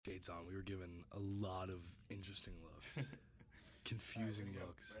Shades on. We were given a lot of interesting looks, confusing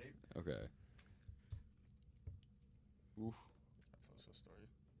looks. Ready? Okay. Oof. Post a story.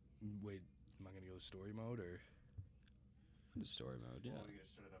 Wait, am I gonna go story mode or? The story mode, yeah. Well, we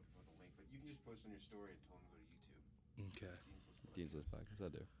gotta start it up with a link, but you can just post on your story and tell them to go to YouTube. Okay. Dean's List Podcast. What's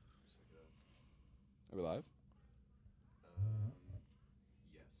that do? Just look it up. Are we live?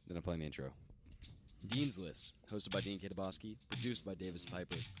 Yes. Then I'm playing the intro. Dean's List, hosted by Dean Kitaboski, produced by Davis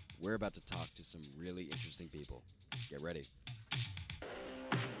Piper. We're about to talk to some really interesting people. Get ready.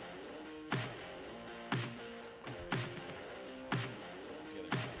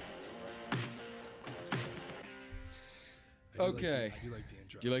 Okay. I do like the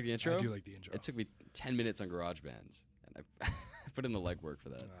intro. Do you like the intro? I do like the intro. It took me 10 minutes on GarageBand, and I put in the legwork for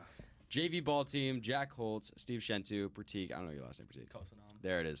that. Ah. JV ball team, Jack Holtz, Steve Shentu, Pratik. I don't know your last name, Pratik. Kosanam.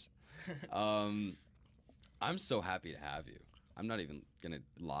 There it is. I'm so happy to have you. I'm not even going to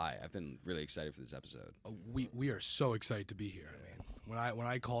lie. I've been really excited for this episode. We are so excited to be here. I mean, when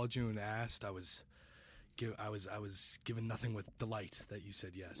I called you and asked, I was given nothing with delight that you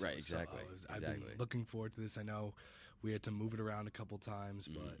said yes. Right, exactly. I've been looking forward to this. I know we had to move it around a couple times,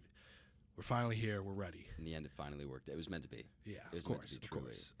 but we're finally here. We're ready. In the end, it finally worked. It was meant to be. Yeah, it was of meant course, to be,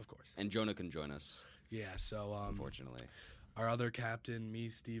 truly. of course. And Jonah can join us, Yeah, so unfortunately. our other captain, me,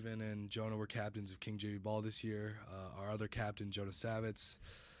 Steven, and Jonah were captains of King JV Ball this year. Our other captain, Jonah Savitz,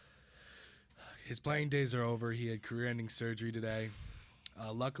 his playing days are over. He had career-ending surgery today.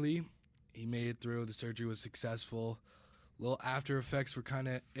 Luckily, he made it through. The surgery was successful. Little after effects were kind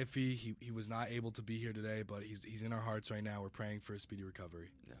of iffy. He was not able to be here today, but he's in our hearts right now. We're praying for a speedy recovery.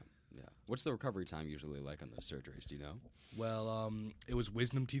 Yeah. What's the recovery time usually like on those surgeries? Do you know? Well, it was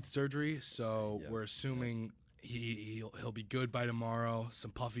wisdom teeth surgery, so we're assuming he'll be good by tomorrow.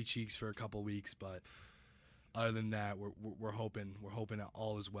 Some puffy cheeks for a couple weeks, but other than that, we're hoping that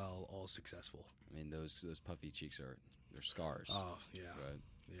all is well, all is successful. I mean, those puffy cheeks they're scars. Oh yeah, Right?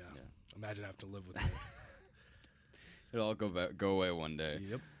 yeah. Yeah. Imagine having to live with it. It'll all go away one day.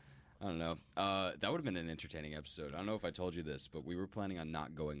 Yep. I don't know. That would have been an entertaining episode. I don't know if I told you this, but we were planning on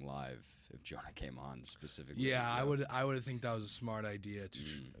not going live if Jonah came on specifically. Yeah, I would think that was a smart idea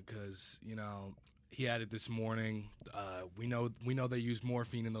because he had it this morning. We know they use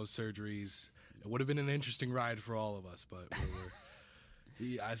morphine in those surgeries. It would have been an interesting ride for all of us, but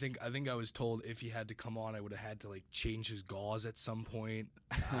I think I was told if he had to come on, I would have had to change his gauze at some point.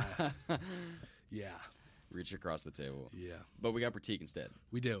 Yeah. Reach across the table. Yeah. But we got Pratik instead.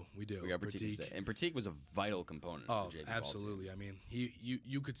 We do. We got Pratik instead. And Pratik was a vital component of the JV absolutely. ball team. I mean,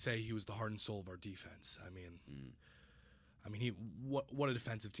 you could say he was the heart and soul of our defense. I mean, what a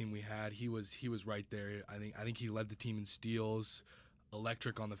defensive team we had. He was right there. I think he led the team in steals,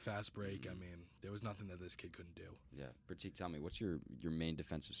 electric on the fast break. I mean, there was nothing that this kid couldn't do. Yeah. Pratik, tell me, what's your main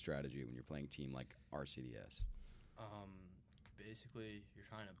defensive strategy when you're playing a team like RCDS? Basically, you're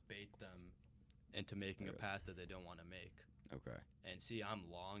trying to bait them into making a pass that they don't want to make. Okay. And see, I'm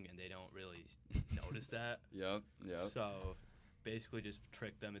long, and they don't really notice that. Yep. So basically just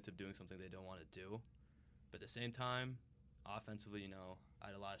trick them into doing something they don't want to do. But at the same time, offensively, I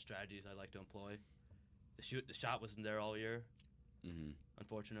had a lot of strategies I like to employ. The shot wasn't there all year,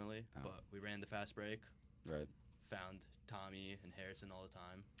 unfortunately, but we ran the fast break. Right. Found Tommy and Harrison all the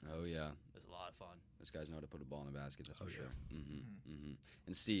time. Oh, yeah. It was a lot of fun. Those guys know how to put a ball in a basket, that's for yeah. sure.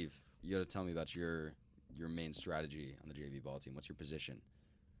 And Steve, you got to tell me about your main strategy on the JV ball team. What's your position?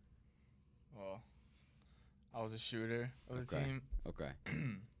 Well, I was a shooter of the team. Okay.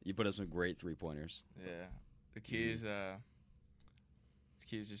 You put up some great three-pointers. Yeah. The key is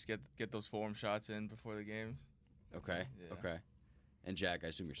just get those form shots in before the games. Okay. Yeah. Okay. And Jack, I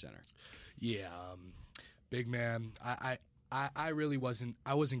assume you're center. Yeah, big man. I really wasn't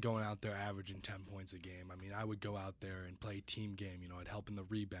going out there averaging 10 points a game. I mean, I would go out there and play a team game. I'd help in the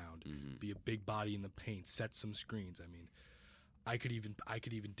rebound, be a big body in the paint, set some screens. I mean, I could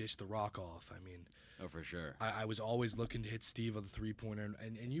even dish the rock off. I mean, Oh, for sure. I was always looking to hit Steve on the 3-pointer,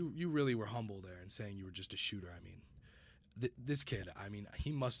 and you really were humble there and saying you were just a shooter. I mean, this kid, I mean,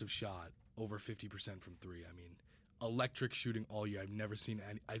 he must have shot over 50% from three. I mean, electric shooting all year. I've never seen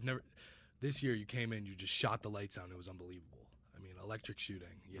any. This year you came in, you just shot the lights out, and it was unbelievable. I mean, electric shooting.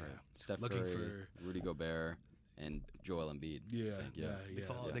 Yeah. Right. Steph Looking Curry, Rudy Gobert, and Joel Embiid. Yeah, I think.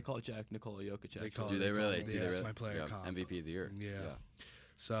 yeah. They call Jack Nikola Jokic. They call Do they really? Yeah, Do they it's really? my player comp. MVP of the year. Yeah.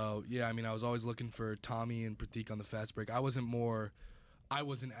 So, yeah, I mean, I was always looking for Tommy and Pratik on the fast break. I wasn't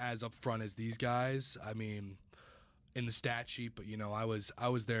as upfront as these guys. I mean, in the stat sheet, but I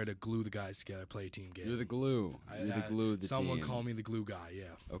was there to glue the guys together, play a team game. You're the glue. You're the glue of the someone team. call me the glue guy.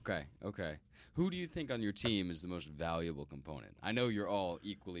 Yeah. Okay. Who do you think on your team is the most valuable component? I know you're all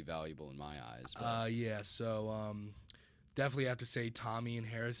equally valuable in my eyes. But So definitely have to say Tommy and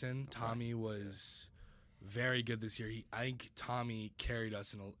Harrison. Okay. Tommy was very good this year. I think Tommy carried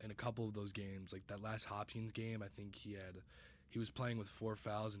us in a couple of those games. Like that last Hopkins game, I think he was playing with 4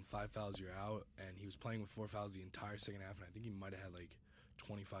 fouls, and 5 fouls you're out, and he was playing with 4 fouls the entire second half, and I think he might have had like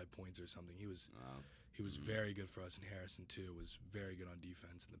 25 points or something. He was very good for us, and Harrison too was very good on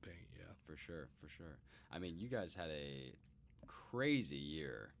defense in the paint. Yeah, for sure. I mean, you guys had a crazy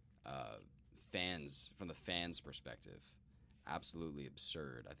year. From the fans' perspective, absolutely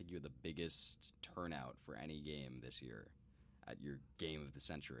absurd. I think you had the biggest turnout for any game this year at your game of the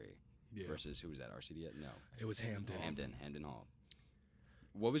century. Yeah. Versus who was that? RCD? No, it was Hampton Hall.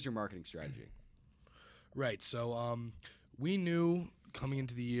 What was your marketing strategy? Right. So we knew coming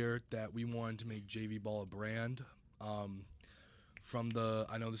into the year that we wanted to make JV ball a brand. I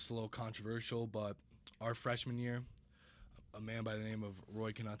know this is a little controversial, but our freshman year, a man by the name of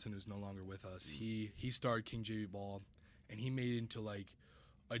Roy Knutson, who's no longer with us, he started King JV ball, and he made it into like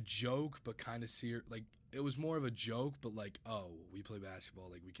a joke, but kind of serious. Like it was more of a joke, but like, oh, we play basketball,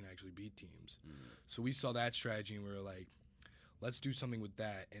 like we can actually beat teams. So we saw that strategy, and we were like, let's do something with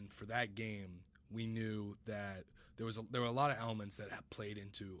that. And for that game, we knew that there were a lot of elements that played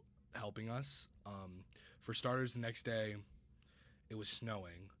into helping us. For starters, the next day, it was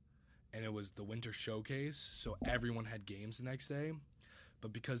snowing, and it was the winter showcase, so everyone had games the next day.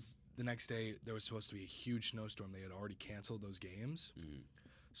 But because the next day there was supposed to be a huge snowstorm, they had already canceled those games.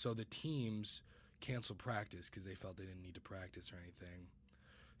 So the teams canceled practice because they felt they didn't need to practice or anything.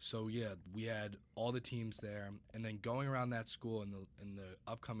 So yeah, we had all the teams there, and then going around that school in the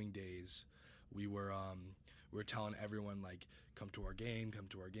upcoming days, we were telling everyone like, come to our game.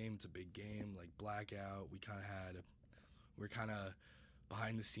 It's a big game, like blackout. We're kind of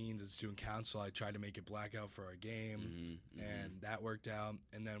behind the scenes at student council. I tried to make it blackout for our game, and that worked out.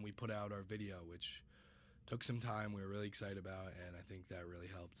 And then we put out our video, which took some time. We were really excited about, and I think that really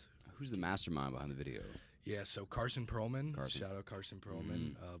helped. Who's the mastermind behind the video? Yeah, so Carson Perlman. Shout out Carson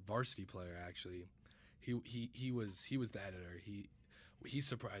Perlman, varsity player actually. He was the editor. He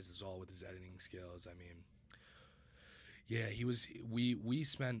surprised us all with his editing skills. I mean, yeah, he was. We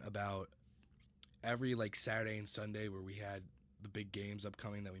spent about every like Saturday and Sunday where we had the big games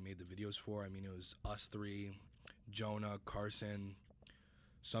upcoming that we made the videos for. I mean, it was us three, Jonah, Carson,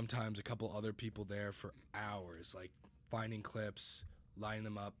 sometimes a couple other people there for hours, like finding clips, lining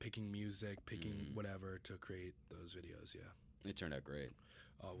them up, picking music, picking whatever to create those videos. Yeah, it turned out great.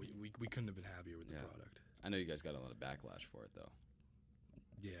 Oh, we couldn't have been happier with the product. I know you guys got a lot of backlash for it though.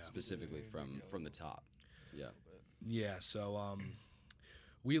 Yeah, specifically from the top. Yeah. Yeah. So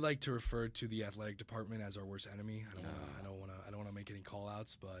we like to refer to the athletic department as our worst enemy. I don't want to make any call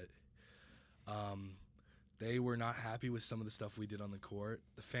outs, but they were not happy with some of the stuff we did on the court.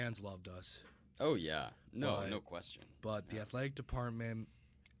 The fans loved us. Oh yeah, no question. But the athletic department,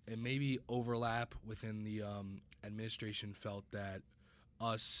 and maybe overlap within the administration, felt that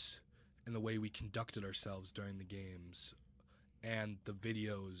us and the way we conducted ourselves during the games and the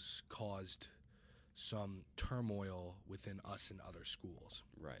videos caused some turmoil within us and other schools.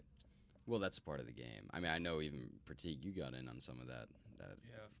 Right. Well, that's a part of the game. I mean, I know even Pratik, you got in on some of that.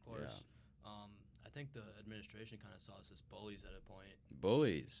 Yeah, of course. Yeah. I think the administration kind of saw us as bullies at a point.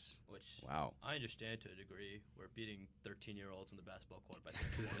 Bullies? Which wow. I understand to a degree. We're beating 13-year-olds in the basketball court by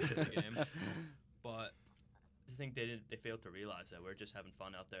 30 points in the game. But I think they failed to realize that we're just having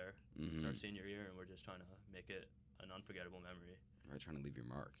fun out there. It's our senior year, and we're just trying to make it an unforgettable memory. Right, trying to leave your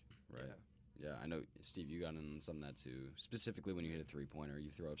mark. Right. Yeah, I know, Steve, you got in on some of that too. Specifically when you hit a three-pointer,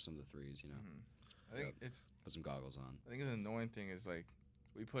 you throw up some of the threes, you know. I think put some goggles on. I think the annoying thing is, like,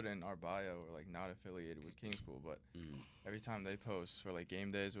 we put in our bio, we're, like, not affiliated with King School, but every time they post for, like, game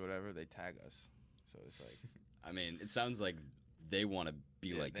days or whatever, they tag us. So it's like... I mean, it sounds like they want to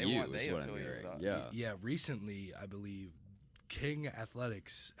be like they you, is what I'm hearing. Yeah, recently, I believe, King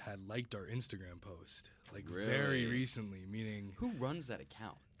Athletics had liked our Instagram post. Like, really? Very recently, meaning... Who runs that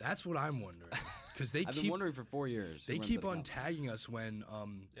account? That's what I'm wondering. Because I've been wondering for 4 years. They keep on tagging us when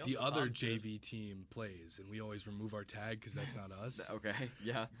the other JV team plays, and we always remove our tag because that's not us. Okay,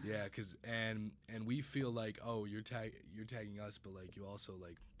 yeah. Yeah, and we feel like, oh, you're tagging us, but like you also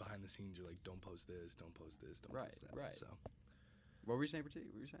like behind the scenes, you're like, don't post this, don't post this, don't post that. Right. So, what were you saying, Pratik?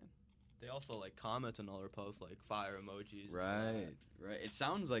 What were you saying? They also like comment on all our posts, like fire emojis. Right. It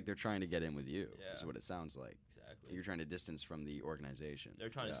sounds like they're trying to get in with you. Yeah. Is what it sounds like. Exactly. You're trying to distance from the organization. They're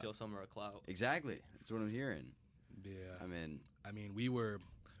trying to steal some of our clout. Exactly. That's what I'm hearing. Yeah. I mean, we were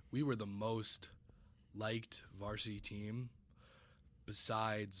the most liked varsity team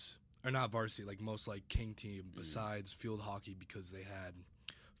besides, or not varsity, like most like King team besides field hockey, because they had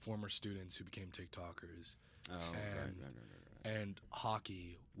former students who became TikTokers. oh, And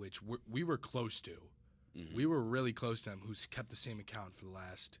hockey, which we were close to. Mhm. We were really close to them, who's kept the same account for the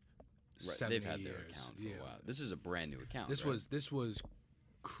last Right, 7 they've had years. their account for Yeah. a while. This is a brand new account. This right? was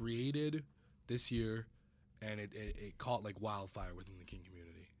created this year, and it caught like wildfire within the King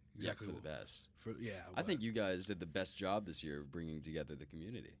community. Exactly for the best. I I think you guys did the best job this year of bringing together the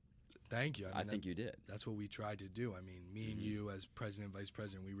community. Thank you. I think you did. That's what we tried to do. I mean, me and you as president, vice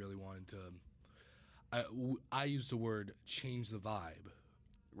president, we really wanted to. I use the word change the vibe,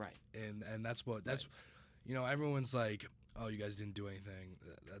 Right. and that's you know, everyone's like, oh, you guys didn't do anything.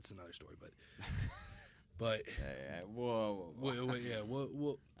 That's another story, but Whoa. yeah,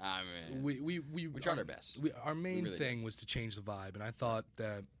 well, I mean, we tried our best. Our main really thing was to change the vibe, and I thought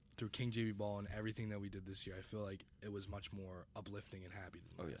that through King JV Ball and everything that we did this year, I feel like it was much more uplifting and happy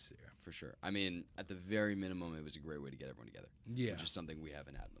than last year. for sure. I mean, at the very minimum, it was a great way to get everyone together. Yeah, Which is something we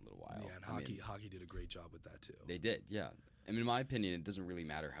haven't had in a little while. yeah, and I mean, hockey did a great job with that too. they did, yeah. I mean, in my opinion, it doesn't really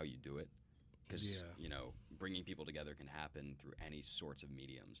matter how you do it, because Yeah. you know, bringing people together can happen through any sorts of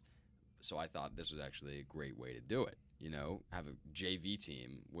mediums. So I thought this was actually a great way to do it. You know, have a JV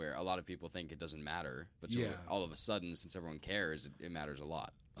team where a lot of people think it doesn't matter, but Yeah. all of a sudden, since everyone cares, it matters a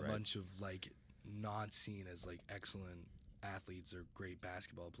lot. A right? bunch of like not seen as like excellent athletes or great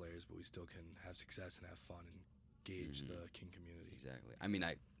basketball players, but we still can have success and have fun and gauge the King community. Exactly. I mean,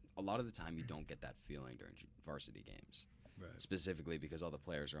 a lot of the time you don't get that feeling during varsity games, Right. specifically because all the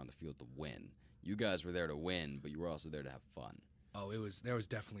players are on the field to win. You guys were there to win, but you were also there to have fun. Oh, there was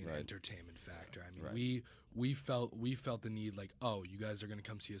definitely an Right. entertainment factor. I mean, Right. we felt the need, like, oh, you guys are going to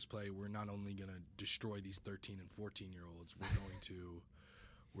come see us play. We're not only going to destroy these 13 and 14-year-olds.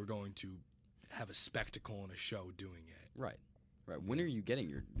 We're going to have a spectacle and a show doing it. Right. Right. When are you getting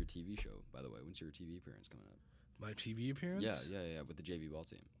your TV show, by the way? When's your TV appearance coming up? My TV appearance? Yeah, with the JV ball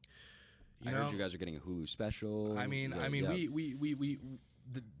team. You I know, heard you guys are getting a Hulu special. I mean, Yeah. we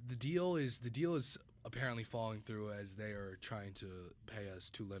the deal is apparently falling through as they are trying to pay us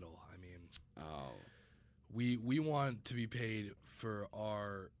too little. I mean, Oh, we want to be paid for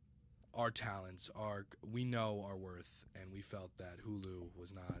our talents. We know our worth, and we felt that Hulu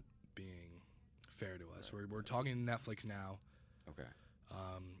was not being fair to us. We're talking to Netflix now. okay.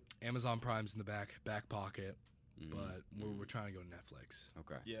 Amazon Prime's in the back pocket, Mhm. but we're trying to go to Netflix.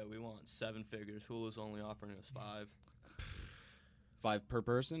 Okay. Yeah, we want 7 figures. Hulu's only offering us 5 5 per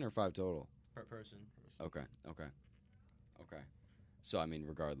person or 5 total? per person. Okay. So, I mean,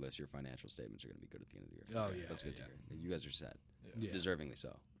 regardless, your financial statements are going to be good at the end of the year. Oh, Okay, yeah, That's good to hear. You guys are set. Yeah. Deservingly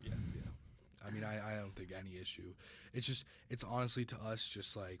so. Yeah. I mean, I don't think any issue. It's honestly to us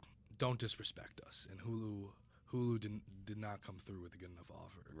just like, don't disrespect us. And Hulu did not come through with a good enough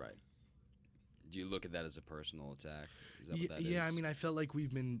offer. Right. Do you look at that as a personal attack? Is that what that Yeah, is? I mean, I feel like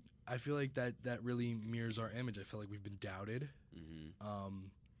that really mirrors our image. I feel like we've been doubted. Mm-hmm.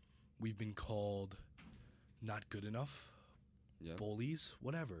 We've been called not good enough, Yep. bullies,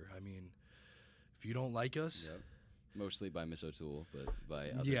 whatever. I mean, if you don't like us, Yep. Mostly by Miss O'Toole, but by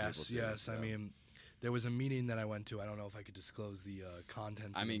other people yes. too. I so. mean, there was a meeting that I went to. I don't know if I could disclose the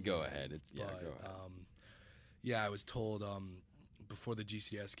contents. I of the mean, go meeting, ahead. Go ahead. Yeah, I was told before the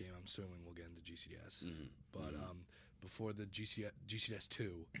GCDS game. I'm assuming we'll get into GCDS, Mhm. but before the GCDS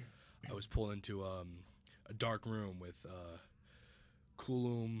 2, I was pulled into a dark room with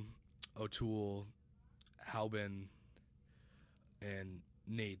Coulomb, O'Toole, Halbin, and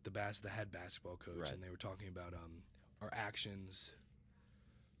Nate, the head basketball coach, Right. and they were talking about our actions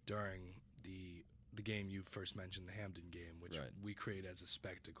during the game you first mentioned, the Hampton game, which Right. we created as a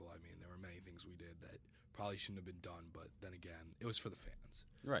spectacle. I mean, there were many things we did that probably shouldn't have been done, but then again, it was for the fans.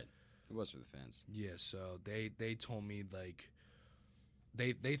 Right. It was for the fans. Yeah, so they told me like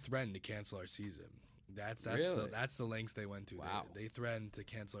they threatened to cancel our season. That's Really? that's the lengths they went to. Wow. They threatened to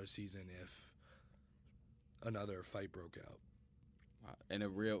cancel our season if another fight broke out. Wow.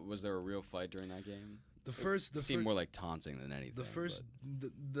 And was there a real fight during that game? The It seemed more like taunting than anything. the first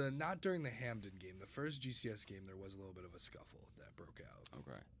the not during the Hampden game. The first GCS game, there was a little bit of a scuffle that broke out.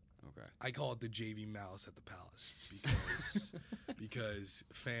 Okay. I call it the JV Malice at the Palace because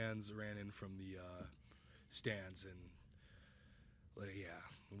fans ran in from the stands and like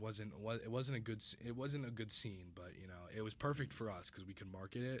it wasn't a good scene, but you know it was perfect for us because we could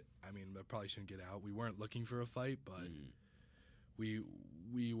market it. I mean, that probably shouldn't get out. We weren't looking for a fight, but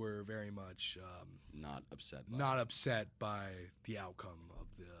we were very much Not upset. not upset by the outcome of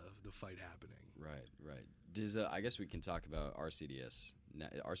the fight happening. Right. Does I guess we can talk about RCDS.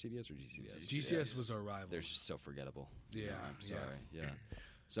 RCDS or GCDS? GCS was our rival. They're just so forgettable. Yeah, No, I'm sorry. Yeah.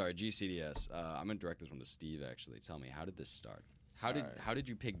 Sorry, GCDS. I'm gonna direct this one to Steve. Actually, tell me, how did this start? How did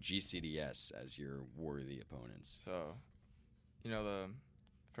you pick GCDS as your worthy opponents? So, the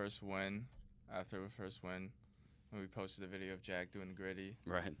first win, after the first win, when we posted the video of Jack doing the gritty.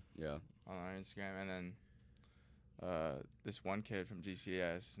 Right. Yeah. On our Instagram, and then this one kid from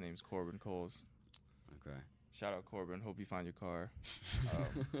GCDS, his name's Corbin Coles. Okay. Shout out Corbin. Hope you find your car.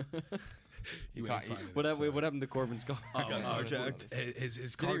 What happened to Corbin's car?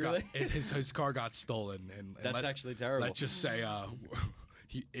 His car his car got stolen, and that's actually terrible. Let's just say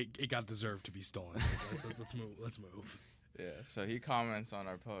it got deserved to be stolen. Let's move. Yeah. So he comments on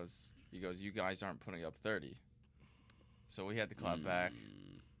our posts. He goes, "You guys aren't putting up 30." So we had to clap back,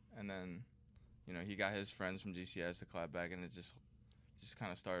 and then, he got his friends from GCS to clap back, and it just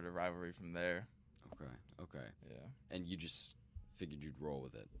kind of started a rivalry from there. Okay. Yeah. And you just figured you'd roll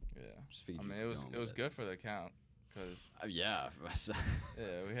with it. Yeah. Just figured it was good for the account, because yeah.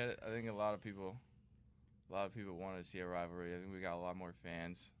 we had. I think a lot of people wanted to see a rivalry. I think we got a lot more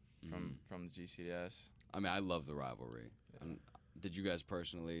fans from the GCS. I mean, I love the rivalry. Yeah. Did you guys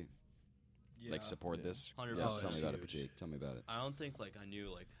personally support this? 100%. Yeah, tell me about it, Pratik. Tell me about it. I don't think I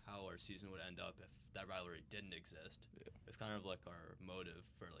knew how our season would end up if that rivalry didn't exist. Yeah. It's kind of our motive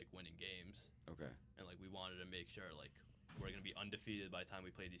for winning games. Okay. And we wanted to make sure we're gonna be undefeated by the time we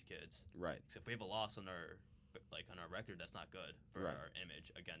play these kids. Right. Except if we have a loss on our record, that's not good for Right. our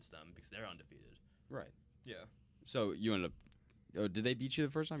image against them because they're undefeated. Right. Yeah. So you ended up. Oh, did they beat you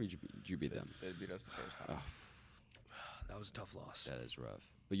the first time? Or did you beat them? They beat us the first time. Oh, That was a tough loss. that is rough.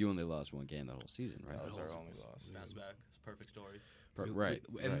 But you only lost one game that whole season, right? That was our only loss. Bounce back. It's a perfect story. Right.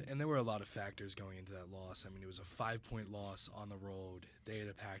 And there were a lot of factors going into that loss. I mean, it was a 5-point loss on the road. They had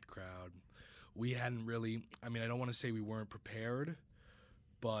a packed crowd. We hadn't really. I mean, I don't want to say we weren't prepared,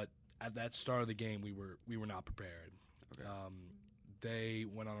 but at that start of the game, we were not prepared. Okay. They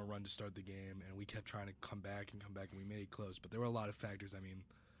went on a run to start the game, and we kept trying to come back, and we made it close. But there were a lot of factors. I mean,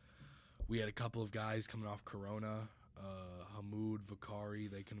 we had a couple of guys coming off Corona. Hamoud, Vakari,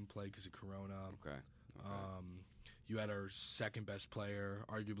 they couldn't play because of Corona. Okay. You had our second best player,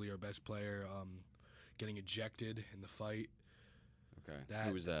 arguably our best player, getting ejected in the fight. Okay.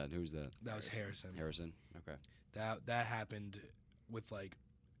 Who was that? That was Harrison. Harrison. Okay. That happened with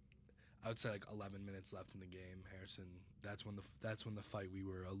I would say 11 minutes left in the game. Harrison. That's when the fight we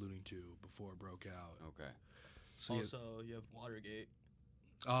were alluding to before broke out. Okay. So you have Watergate.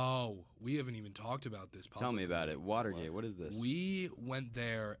 Oh, we haven't even talked about this. Tell me about it. Watergate. What is this? We went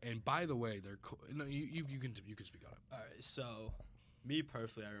there, and by the way, you can speak on it. All right. So, me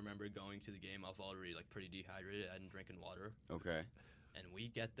personally, I remember going to the game. I was already pretty dehydrated. I hadn't drinking water. Okay. And we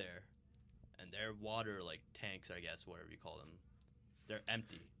get there, and their water tanks, I guess, whatever you call them, they're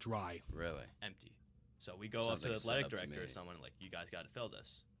empty. Dry. Really? Empty. So we go Sounds up to like the a athletic setup to director or me. someone you guys got to fill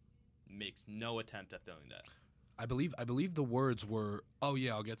this. Makes no attempt at filling that. I believe the words were, "Oh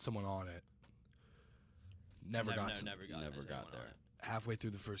yeah, I'll get someone on it." Never got there. Halfway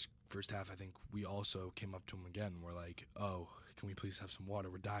through the first half, I think we also came up to him again. We're like, "Oh, can we please have some water?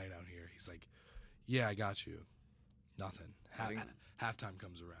 We're dying out here." He's like, "Yeah, I got you." Nothing. Halftime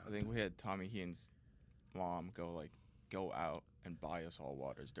comes around. I think we had Tommy Heaton's mom go out and buy us all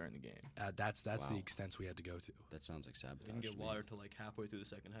waters during the game. That's Wow. the extent we had to go to. That sounds like sabotage. Didn't get to me. water till halfway through the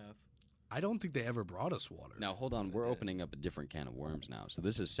second half. I don't think they ever brought us water. Now hold on, we're opening up a different can of worms now. So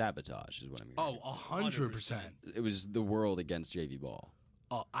this is sabotage, is what I'm hearing. Oh, 100%. It was the world against JV ball.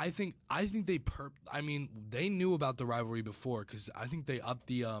 I think they I mean, they knew about the rivalry before because I think they upped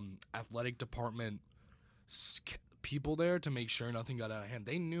the athletic department people there to make sure nothing got out of hand.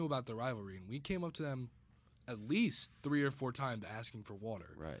 They knew about the rivalry, and we came up to them at least 3 or 4 times asking for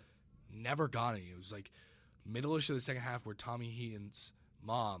water. Right. Never got any. It was middle-ish of the second half where Tommy Heaton's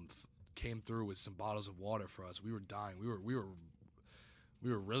mom came through with some bottles of water for us. We were dying. We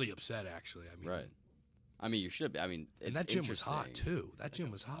were really upset, actually. I mean, Right. I mean, you should be. I mean, it's and that gym was hot interesting. too. That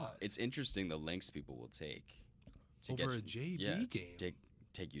gym was hot. It's interesting the lengths people will take to Over get a JV game. to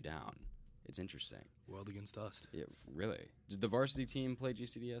take you down. It's interesting. World against dust. Yeah, really. Did the varsity team play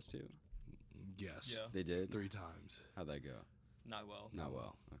GCDS too? Yes. Yeah. They did. 3 times. How'd that go? Not well. Not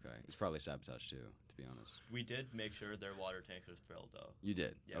well. Okay. It's probably sabotage too, to be honest. We did make sure their water tanks was filled though. You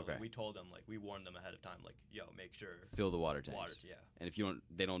did. Yeah. Okay. We told them we warned them ahead of time yo, make sure Fill the water tanks. water. Yeah. And if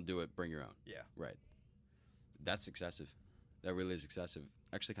they don't do it, bring your own. Yeah. Right. That's excessive. That really is excessive.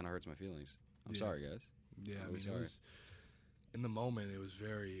 Actually, kind of hurts my feelings. I'm Yeah. sorry, guys. Yeah, I'm I mean, sorry. it was in the moment. It was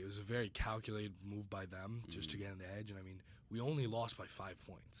a very calculated move by them just to get an edge. And I mean, we only lost by 5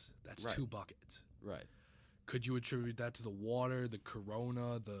 points. That's Right. 2 buckets. Right. Could you attribute that to the water, the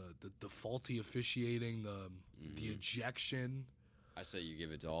corona, the faulty officiating, the ejection, I say you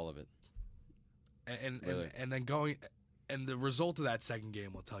give it to all of it. and Really? then going, and the result of that second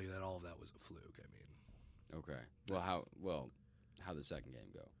game will tell you that all of that was a fluke. I mean, Okay. How the second game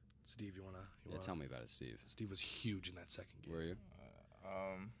go? Steve, you wanna? Yeah, tell me about it, Steve. Steve was huge in that second game. Were you?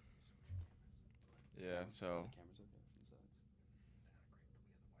 Yeah. So Cameras okay from the sides.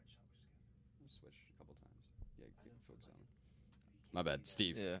 Switch a couple times. Yeah, focus on it. My bad,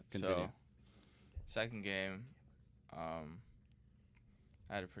 Steve. yeah. Continue. So second game, I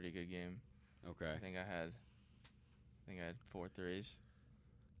had a pretty good game. Okay. I think I had 4 threes.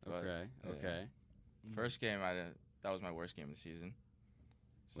 But, Okay. yeah. Okay. First game, I didn't. That was my worst game of the season.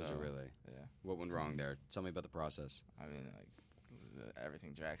 Was it really? Yeah. What went wrong there? Tell me about the process. I mean, like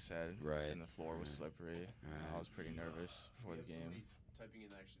everything Jack said. Right. And the floor was slippery. Right. I was pretty nervous before the We have game. somebody typing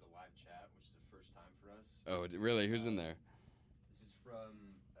in actually the live chat, which is the first time for us. Oh, really? Who's in there? This is from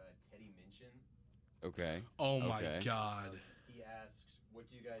Teddy Minchin. Okay. Oh my Okay. God! He asks, "What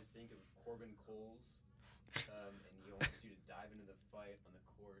do you guys think of Corbin Coles?" And he wants you to dive into the fight on the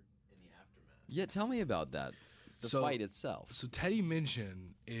court in the aftermath. Yeah, tell me about that. The So- fight itself. So Teddy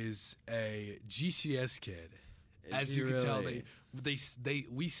Minchin is a GCS kid. Is As he you can tell, really?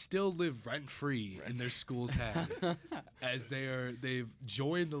 we still live rent free in their school's head, as they've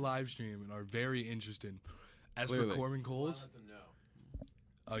joined the live stream and are very interested. As Clearly. for Corbin I'll Coles, let them know.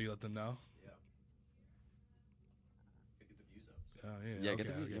 oh, you let them know. Yeah. Get the views up. So. Oh Yeah, okay,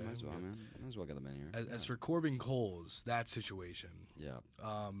 get the okay, might as well, okay. man. Might as well get them in here. As for Corbin Coles, that situation, Yeah.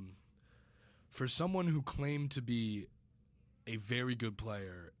 for someone who claimed to be a very good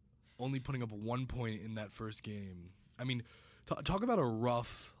player, only putting up 1 point in that first game. I mean, talk about a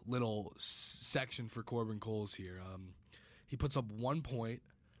rough little section for Corbin Coles here. He puts up 1 point,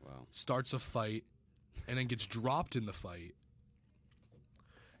 Wow. starts a fight, and then gets dropped in the fight,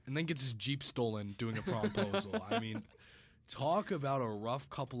 and then gets his Jeep stolen doing a promposal. I mean, talk about a rough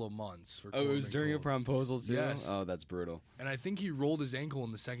couple of months for Oh, it was Corbin during a Coles. promposal too? Yes. Oh, that's brutal. And I think he rolled his ankle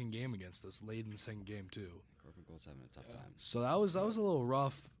in the second game against us, late in the second game too. Corbin Cole's having a tough time. So that was a little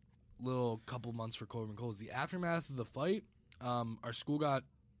rough, little couple months for Corbin Coles. The aftermath of the fight, our school got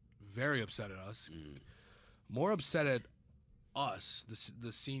very upset at us, more upset at us,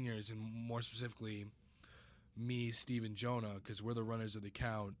 the seniors, and more specifically me, Steve, and Jonah, because we're the runners of the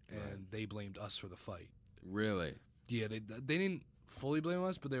count, and they blamed us for the fight. Really? Yeah, they didn't fully blame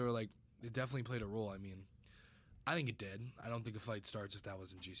us, but they were like, it definitely played a role. I mean, I think it did. I don't think a fight starts if that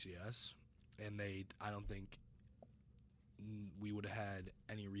was in GCS, and I don't think we would have had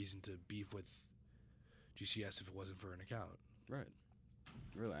any reason to beef with GCS if it wasn't for an account. Right.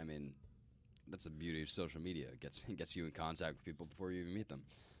 Really, I mean, that's the beauty of social media. It gets you in contact with people before you even meet them.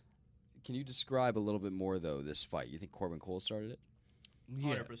 Can you describe a little bit more, though, this fight? You think Corbin Cole started it?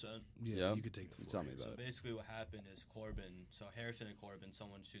 Yeah, 100%. Yeah. you could take the floor. Tell me So about it. basically, what happened is Harrison and Corbin,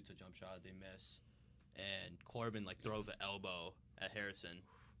 someone shoots a jump shot, they miss, and Corbin throws an elbow at Harrison,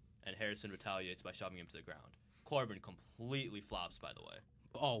 and Harrison retaliates by shoving him to the ground. Corbin completely flops, by the way.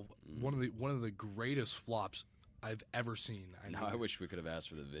 Oh, one of the greatest flops I've ever seen. I wish we could have asked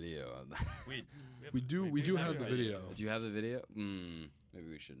for the video. We do have the video. Do you have the video? Maybe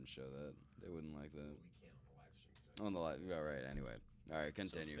we shouldn't show that. They wouldn't like that. We can't on the live stream. On the live, yeah, right. Anyway, all right,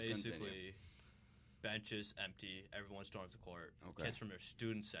 continue. So basically, continue. benches empty, everyone storms the court. Okay. Kids from their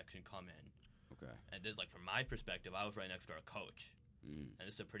student section come in, Okay. and this, from my perspective, I was right next to our coach, and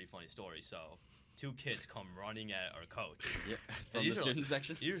this is a pretty funny story. So, 2 kids come running at our coach. Yeah, And from the these are, student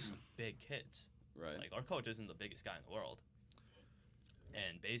section. These are some big kids. Right. Our coach isn't the biggest guy in the world.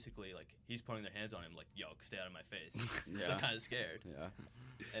 And basically, he's putting their hands on him, yo, stay out of my face. So Yeah. I'm kind of scared. Yeah.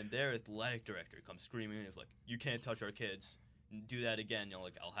 And their athletic director comes screaming in. He's like, you can't touch our kids. Do that again,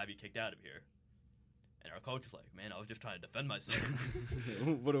 I'll have you kicked out of here. And our coach is like, man, I was just trying to defend myself.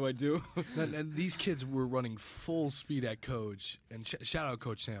 What do I do? And these kids were running full speed at coach. And shout out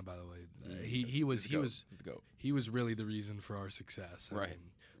Coach Sam, by the way. He was He's the GOAT. he was really the reason for our success. I Right.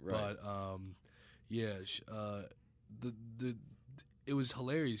 mean, Right. But yeah, it was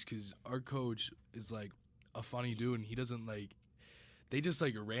hilarious because our coach is a funny dude, and he doesn't they just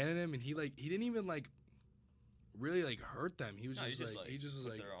ran at him, and he didn't even really hurt them. He was No, just he just was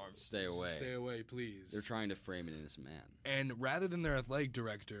put like, their arms. Stay away. stay away, please. They're trying to frame an innocent man. And rather than their athletic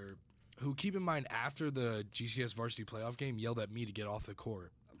director, who, keep in mind, after the GCS varsity playoff game, yelled at me to get off the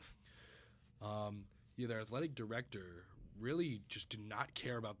court. Their athletic director really just did not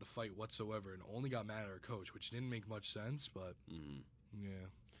care about the fight whatsoever and only got mad at our coach, which didn't make much sense, but yeah.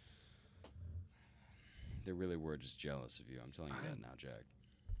 They really were just jealous of you. I'm telling you that now, Jack.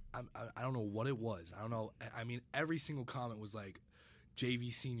 I don't know what it was. I don't know. I mean, every single comment was like,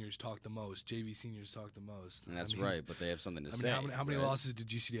 JV seniors talk the most. JV seniors talk the most. And that's I mean, right, but they have something to I mean, say. how many right? losses did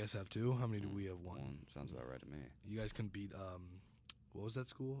GCDS have? 2? How many did we have? 1. Sounds about right to me. You guys couldn't beat, what was that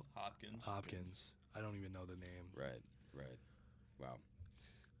school? Hopkins. I don't even know the name. Right. Wow.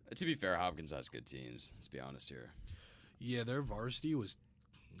 To be fair, Hopkins has good teams. Let's be honest here. Yeah, their varsity was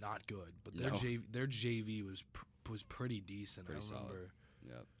not good, but their No. JV was pretty decent. Pretty I remember. solid.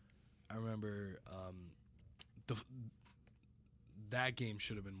 Yep. I remember that game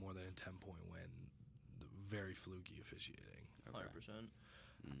should have been more than a 10-point win. Very fluky officiating. 100%.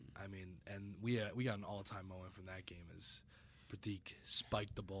 I mean, and we got an all-time moment from that game as Pratik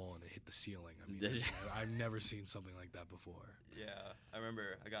spiked the ball and it hit the ceiling. I mean, Did you? I've never seen something like that before. Yeah, I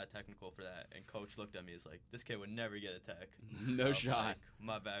remember I got a technical for that, and Coach looked at me. He's like, "This kid would never get a tech." No I'm shot. like,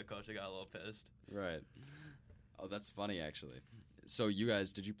 my bad, Coach. I got a little pissed. Right. Oh, that's funny, actually. So you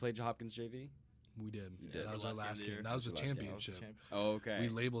guys, did you play Hopkins JV? We did. You did. That was our last game. Year. That was the That's your last game. championship. Oh, okay. We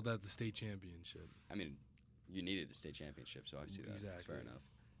labeled that the state championship. I mean, you needed a state championship, so I see that. That's fair Exactly. enough.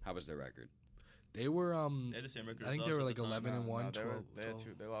 How was their record? They were They had the same record I think as they us were at like the time. 11 and 1, they 12. had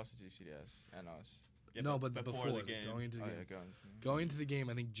 2. They lost to GCDS and us. Yeah, no, but before the game. going into the game. Yeah, Going into the game,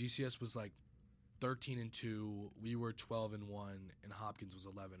 I think GCS was like 13 and 2. We were 12 and 1, and Hopkins was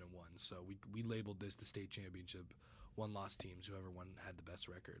 11 and 1. So we labeled this the state championship. 1-loss teams. Whoever won had the best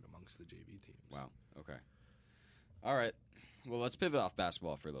record amongst the JV teams. Wow. Okay. All right. Well, let's pivot off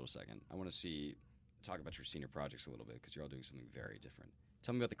basketball for a little second. I want to talk about your senior projects a little bit because you're all doing something very different.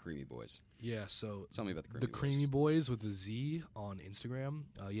 Tell me about the Creamy Boys. Yeah. So Tell me about the the Creamy Creamy Boys with a Z on Instagram.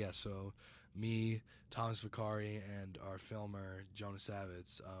 So me, Thomas Vicari, and our filmer Jonah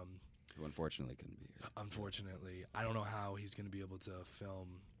Savitz. Who unfortunately couldn't be here. Unfortunately, I don't know how he's going to be able to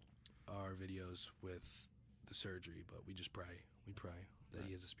film our videos with the surgery, but we just pray. We pray that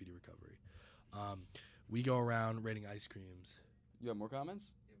he has a speedy recovery. We go around rating ice creams. You have more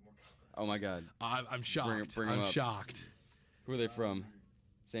comments? You have more comments. Oh, my God. I'm shocked. bring 'em I'm up. shocked. Who are they from?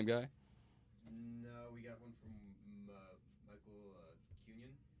 Same guy? No, we got one from Michael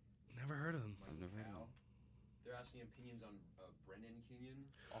Cunion. Never heard of him. I've never heard of him. They're asking opinions on Brendan Cunion.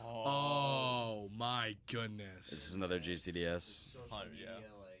 Oh my goodness. This is another The GCDS. social 100, media, yeah.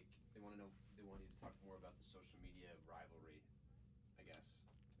 like they want you to talk more about the social media rivalry. I guess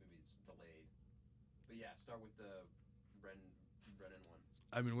maybe it's delayed, but yeah, start with the Brennan one.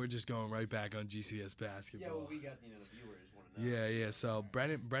 I mean, we're just going right back on GCS basketball. Yeah, well, we got the viewers want to know. Yeah. So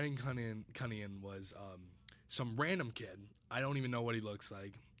Brennan Cunningham was some random kid. I don't even know what he looks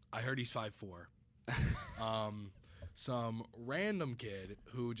like. I heard he's 5'4". Some random kid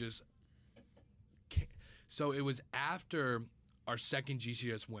who just. So it was after our second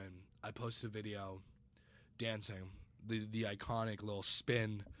GCS win. I posted a video dancing, the iconic little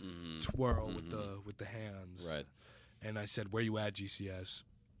spin twirl with the hands. Right. And I said, "Where you at, GCS?"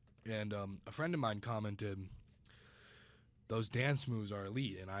 And a friend of mine commented, "Those dance moves are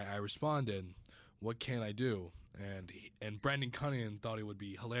elite." And I responded, "What can I do?" And Brendan Cunningham thought it would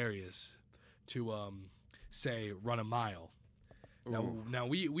be hilarious to say run a mile. Now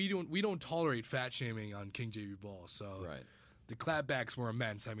we don't tolerate fat shaming on King JV Ball, so Right. the clapbacks were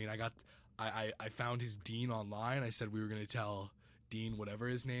immense. I mean, I found his dean online. I said we were going to tell Dean whatever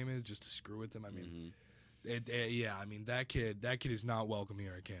his name is just to screw with him. I mean, I mean that kid is not welcome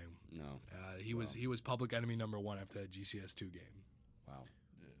here at King. No. He was public enemy number 1 after that GCS2 game. Wow.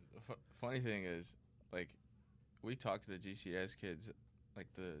 The funny thing is, like, we talked to the GCS kids, like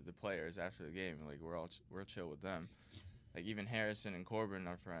the players after the game. Like we're chill with them. Like even Harrison and Corbin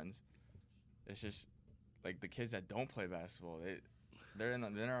are friends. It's just like the kids that don't play basketball. They're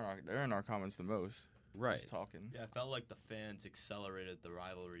in our comments the most. Right. Just talking. Yeah, I felt like the fans accelerated the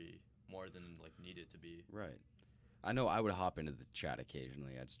rivalry more than like needed to be. Right. I know I would hop into the chat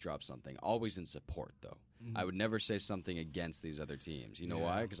occasionally. I'd drop something. Always in support, though. I would never say something against these other teams. You know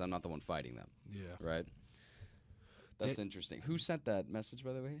why? Because I'm not the one fighting them. Yeah. Right? That's interesting. Who sent that message,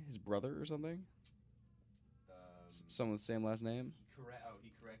 by the way? His brother or something? Someone with the same last name?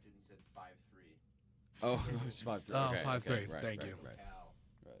 He corrected and said 5'3". Oh, it's 5'3". Oh, okay, 5'3". okay, right, Thank right, you. Right.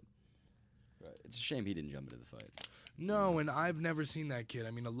 It's a shame he didn't jump into the fight. No, and I've never seen that kid.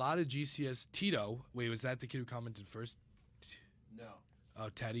 I mean, a lot of GCS Tito. Wait, was that the kid who commented first? No. Oh,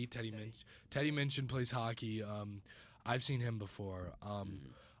 Teddy Minch. Teddy Minchin plays hockey. I've seen him before.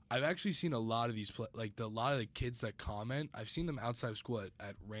 I've actually seen a lot of these, a lot of the kids that comment. I've seen them outside of school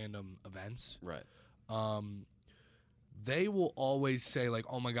at random events. Right. they will always say like,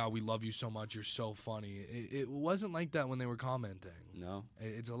 "Oh my God, we love you so much. You're so funny." It wasn't like that when they were commenting. No,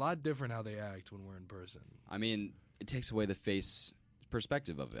 It's a lot different how they act when we're in person. I mean, it takes away the face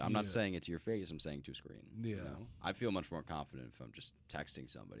perspective of it. I'm not Yeah. saying it to your face. I'm saying to a screen. Yeah. You know? I feel much more confident if I'm just texting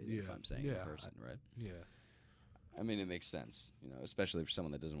somebody than if Yeah. I'm saying it Yeah, in person, right? Yeah, I mean, it makes sense, especially for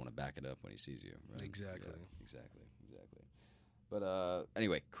someone that doesn't want to back it up when he sees you. Right? Exactly. Yeah, exactly. But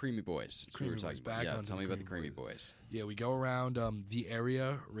anyway, Creamy Boys. That's what we were Creamy talking Boys, about. back Yeah, onto tell the me about the Creamy Creamy Boys. yeah. We go around the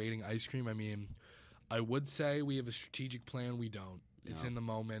area rating ice cream. I mean, I would say we have a strategic plan. We don't. It's No. in the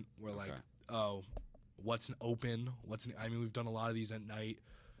moment. We're like, Okay. oh, what's an open? I mean, we've done a lot of these at night,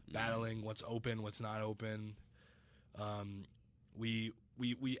 battling what's open, what's not open. We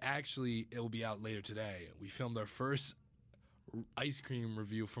actually, it will be out later today. We filmed our first ice cream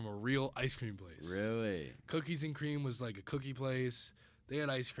review from a real ice cream place. Really? Cookies and Cream was like a cookie place. They had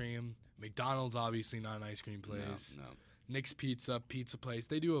ice cream. McDonald's obviously not an ice cream place. No. Nick's Pizza place.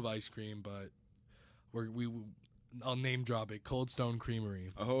 They do have ice cream, but I'll name drop it. Cold Stone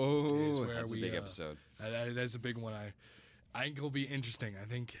Creamery. Oh, Is where that's a we, big episode. That's a big one. I think it'll be interesting. I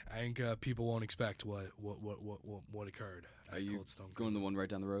think people won't expect what occurred. At Are you Cold Stone going the Creamery. one right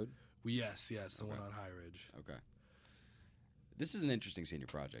down the road? Yes, the Okay. one on High Ridge. Okay. This is an interesting senior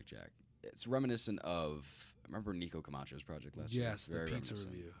project, Jack. It's reminiscent of, remember Nico Camacho's project last year? Yes, the Very pizza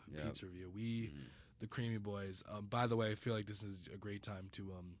reminiscent. review. Yeah. Pizza review. We, Mhm. the Creamy Boys. By the way, I feel like this is a great time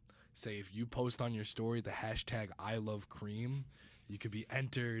to say if you post on your story the hashtag I love cream, you could be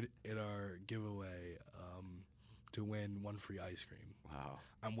entered in our giveaway to win one free ice cream. Wow.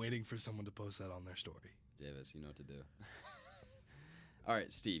 I'm waiting for someone to post that on their story. Davis, you know what to do. All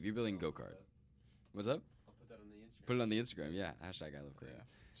right, Steve, you're building a go-kart. What's up? I'll put that on the Instagram. Put it on the Instagram. Yeah, hashtag I love cream. Yeah.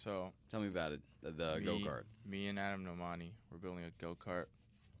 So Tell me about it, the go-kart. Me and Adam Nomani, we're building a go-kart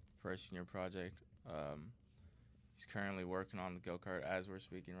for our senior project. He's currently working on the go-kart as we're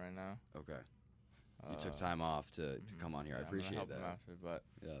speaking right now. Okay. You took time off to come on here. I I'm gonna appreciate help that. him after, but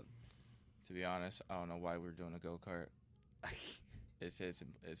Yeah. to be honest, I don't know why we're doing a go-kart.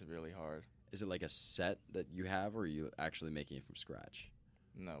 It's really hard. Is it like a set that you have, or are you actually making it from scratch?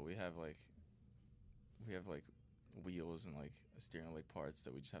 No, we have like wheels and like steering like parts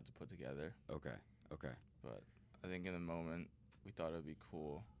that we just have to put together. Okay. But I think in the moment we thought it would be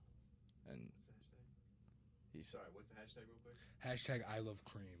cool, and What's the hashtag? he's Sorry, what's the hashtag real quick? Hashtag I love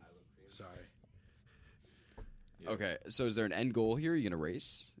cream. I love cream. Sorry. yeah. Okay. So is there an end goal here? Are you gonna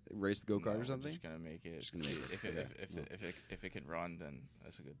race the go-kart No, or we're something? just gonna make it. Just gonna make it. If it can run, then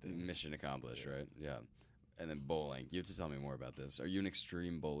that's a good thing. Mission accomplished, Yeah. right? Yeah. And then bowling. You have to tell me more about this. Are you an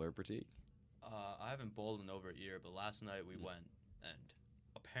extreme bowler, Pratik? I haven't bowled in over a year, but last night we went, and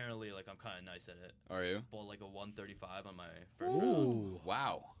apparently, like, I'm kind of nice at it. Are you? Bowled like a 135 on my first round. Ooh.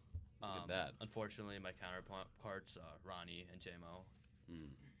 Wow. Look at that. Unfortunately, my counterparts, Ronnie and JMO, Mm.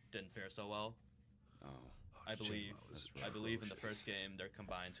 didn't fare so well. Oh. I believe That's I believe in the first game their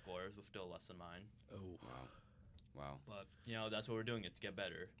combined scores were still less than mine. Oh. Wow. But that's what we're doing it to get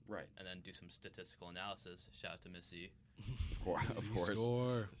better, Right. and then do some statistical analysis. Shout out to Missy. Of course.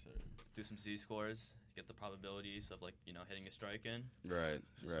 Score. Yes, sir. Do some Z-scores, get the probabilities of hitting a strike in, Right.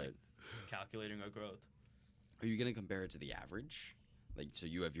 Just, Right. like, calculating our growth. Are you going to compare it to the average? Like, so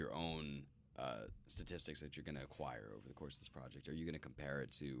you have your own statistics that you're going to acquire over the course of this project. Are you going to compare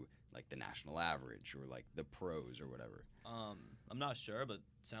it to, like, the national average or, like, the pros or whatever? I'm not sure, but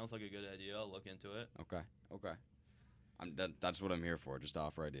sounds like a good idea. I'll look into it. Okay. That's what I'm here for, just to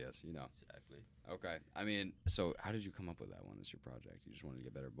offer ideas, Exactly. Okay. I mean, so how did you come up with that one as your project? You just wanted to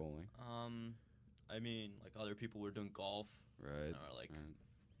get better at bowling? I mean, like other people were doing golf, Right. or like right.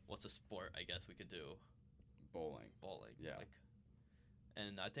 what's a sport I guess we could do? Bowling. Bowling. Yeah.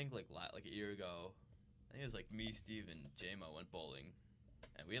 And I think like a year ago, I think it was like me, Steve, and JMO went bowling,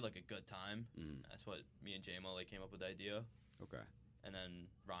 and we had like a good time. Mm. That's what me and JMO came up with the idea, Okay. and then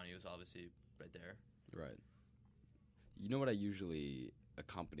Ronnie was obviously right there. Right. You know what I usually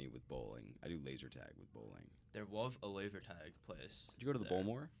accompany with bowling? I do laser tag with bowling. There was a laser tag place. Did you go to the there.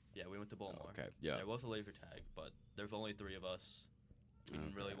 Bowlmore? Yeah, we went to Bowlmore. Okay. Yeah. There was a laser tag, but there's only 3 of us. We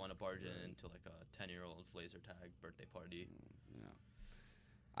didn't really Okay. want to barge Right. into like a 10-year-old's laser tag birthday party. Yeah.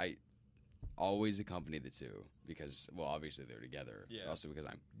 I always accompany the two because, well, obviously they're together. Yeah. Also because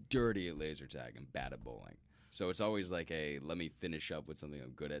I'm dirty at laser tag and bad at bowling. So it's always like a let me finish up with something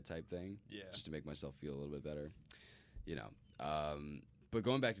I'm good at type thing. Yeah. Just to make myself feel a little bit better. But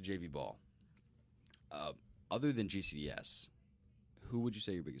going back to JV ball, other than GCDS, who would you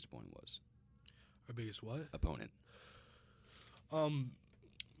say your biggest opponent was? Our biggest what? Opponent.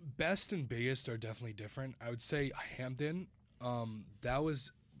 Best and biggest are definitely different. I would say Hampden. That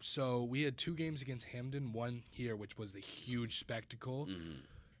was So we had 2 games against Hamden, one here, which was the huge spectacle,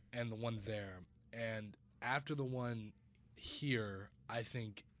 and the one there. And after the one here, I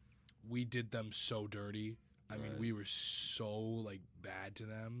think we did them so dirty. I mean, we were so like bad to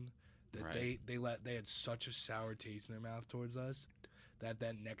them that they had such a sour taste in their mouth towards us that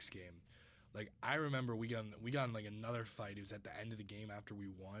next game, like I remember we got in like another fight. It was at the end of the game after we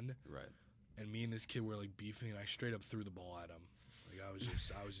won. Right. And me and this kid were like beefing, and I straight up threw the ball at him. Like I was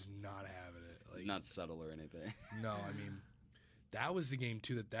just not having it. Like Not subtle or anything. no, I mean that was the game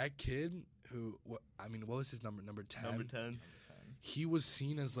too. That kid who, what was his number? Number 10. Number 10. He was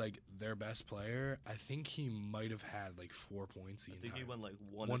seen as like their best player. I think he might have had like 4 points the I entire. think he went like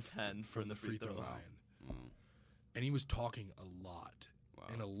 1 of 10 from the free throw line. Mm. And he was talking a lot Wow.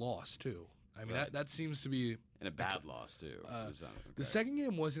 and a loss too. I mean Right. that seems to be And a bad loss too. the second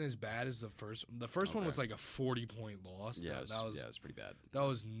game wasn't as bad as the first. The first one Okay. was like a 40-point loss. Yeah, that was it was pretty bad. that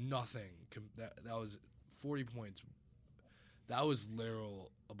was nothing. That was 40 points. That was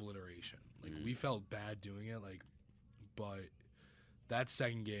literal obliteration. Like we felt bad doing it. Like, but that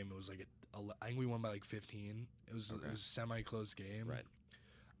second game, it was like I think we won by like 15. It was a semi-close game. Right.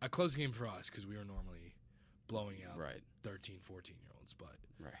 A close game for us because we were normally blowing out Right. 13, 14-year-olds. But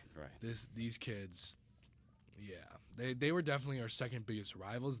Right. these kids, yeah, they were definitely our second biggest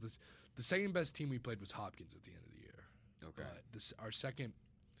rivals. The second best team we played was Hopkins at the end of the year. Okay. But our second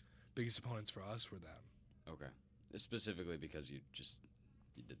biggest opponents for us were them. Okay. Specifically because you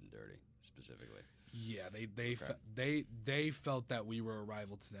did them dirty. Specifically. Yeah, Okay. they felt that we were a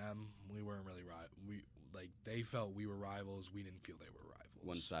rival to them. We weren't really they felt we were rivals. We didn't feel they were rivals.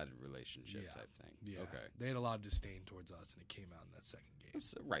 One-sided relationship Yeah. type thing. Yeah. Okay. They had a lot of disdain towards us, and it came out in that second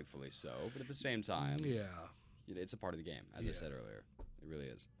game. Rightfully so, but at the same time, Yeah. it's a part of the game, as I Yeah. said earlier. It really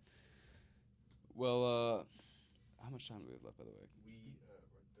is. Well, how much time do we have left, by the way? We're at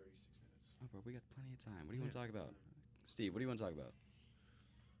 36 minutes. Oh, bro, we got plenty of time. What do you want to talk about? Steve, what do you want to talk about?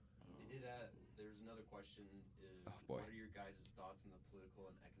 They did there's another question. Oh, boy. What are your guys' thoughts on the political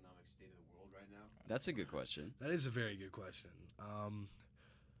and economic state of the world right now? That's a good question. That is a very good question.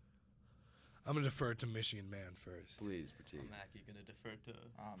 I'm gonna defer to Michigan Man first. Please, Pratik. I'm actually going to defer to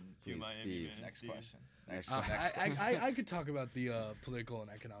Please, Miami Steve. man, Next Steve. question. I could talk about the political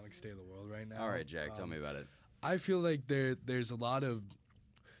and economic state of the world right now. All right, Jack, tell me about it. I feel like there's a lot of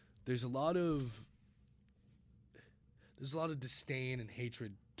disdain and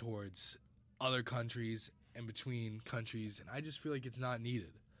hatred towards other countries and between countries, and I just feel like it's not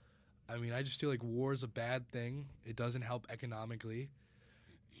needed. I mean, I just feel like war is a bad thing. It doesn't help economically,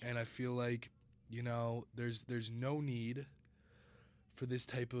 and I feel like there's no need for this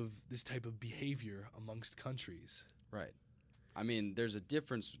type of behavior amongst countries. Right. I mean, there's a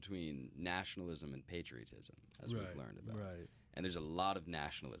difference between nationalism and patriotism, as we've learned about. Right. And there's a lot of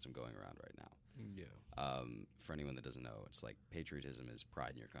nationalism going around right now. Yeah. For anyone that doesn't know, it's like patriotism is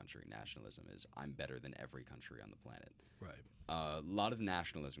pride in your country. Nationalism is I'm better than every country on the planet. Right. A lot of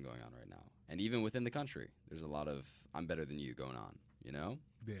nationalism going on right now. And even within the country, there's a lot of I'm better than you going on, Yeah.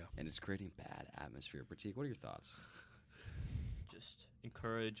 And it's creating a bad atmosphere. Pratik, what are your thoughts? Just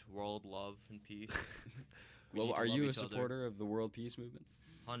encourage world love and peace. We Well, need to are love you a each other. supporter of the world peace movement?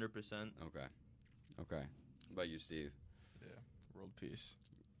 100%. Okay. What about you, Steve? Yeah. World peace.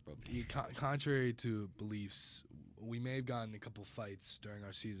 World peace. Contrary to beliefs, we may have gotten a couple fights during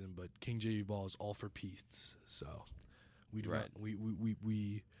our season, but King JV Ball is all for peace. So we do Right. not,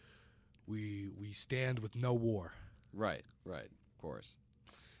 we stand with no war. Right, of course.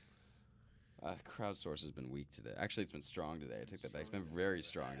 Crowdsource has been weak today. Actually, it's been strong today. I take that back. It's been very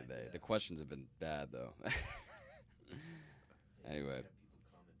strong today. The questions have been bad, though. Anyway. At least you have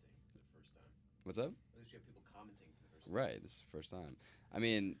people commenting for the first time. What's up? At least you have people commenting for the first time. Right, this is the first time. I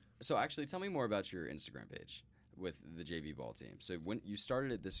mean, so actually, tell me more about your Instagram page with the JV ball team. So when you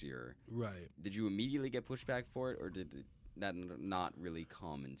started it this year, Right. did you immediately get pushback for it, or did that not really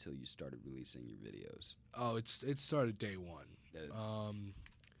come until you started releasing your videos? Oh, it started day one. That-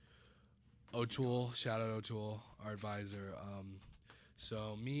 O'Toole, shout out O'Toole, our advisor.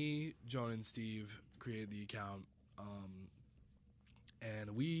 So me, Jonah, and Steve created the account, and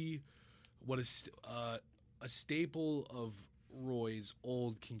a staple of Roy's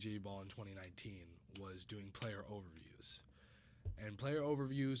old King J Ball in 2019 was doing player overviews, and player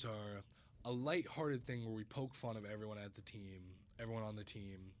overviews are a light-hearted thing where we poke fun of everyone on the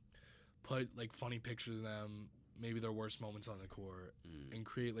team, put like funny pictures of them, maybe their worst moments on the court, and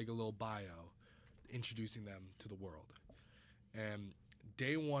create like a little bio introducing them to the world. And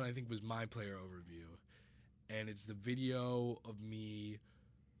day one, I think, was my player overview, and it's the video of me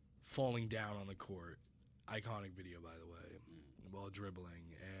falling down on the court. Iconic video, by the way. while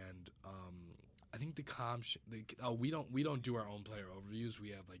dribbling, and I think the comps. We don't do our own player overviews. We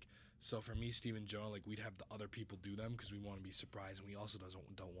have like, so for me, Steve and Jonah, like we'd have the other people do them because we want to be surprised, and we also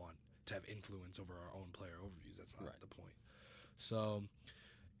don't want to have influence over our own player overviews. That's not the point. So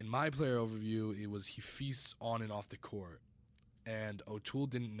in my player overview, it was he feasts on and off the court, and O'Toole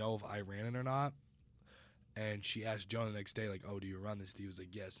didn't know if I ran it or not. And she asked Jonah the next day, like, "Oh, do you run this?" He was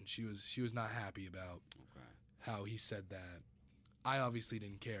like, "Yes." And she was not happy about how he said that. I obviously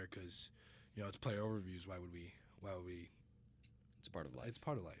didn't care because, it's player overviews. Why would we? It's part of life. It's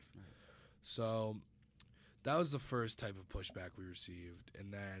part of life. Right. So that was the first type of pushback we received,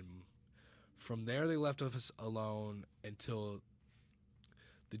 and then from there they left us alone until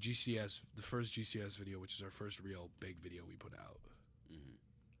the first GCS video, which is our first real big video we put out. Mm-hmm.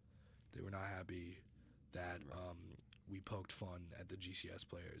 They were not happy that we poked fun at the GCS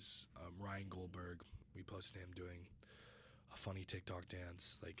players. Ryan Goldberg, we posted him doing a funny TikTok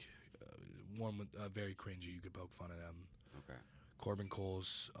dance, like one with, very cringy. You could poke fun at him. Okay. Corbin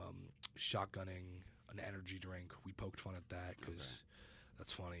Cole's shotgunning an energy drink. We poked fun at that because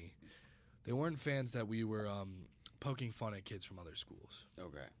that's funny. They weren't fans that we were poking fun at kids from other schools.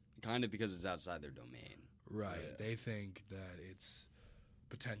 Okay. Kind of because it's outside their domain. Right. Yeah. They think that it's a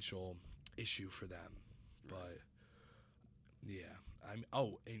potential issue for them. But, yeah. And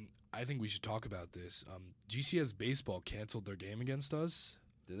I think we should talk about this. GCS baseball canceled their game against us.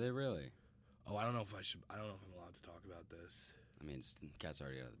 Did they really? Oh, I don't know if I'm allowed to talk about this. I mean, cat's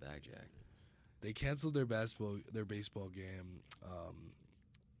already out of the bag, Jack. They canceled their baseball game.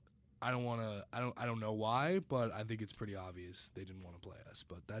 I don't know why, but I think it's pretty obvious they didn't want to play us.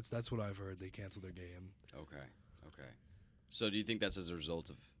 But that's what I've heard. They canceled their game. Okay. So do you think that's as a result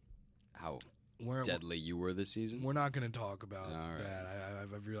of how deadly you were this season? We're not going to talk about that.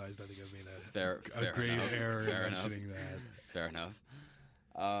 I've realized I think I've made a grave error in mentioning that. Fair enough.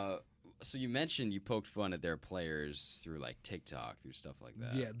 So you mentioned you poked fun at their players through like TikTok, through stuff like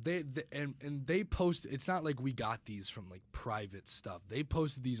that. Yeah, they post. It's not like we got these from like private stuff. They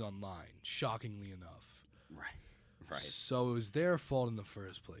posted these online. Shockingly enough. Right. So it was their fault in the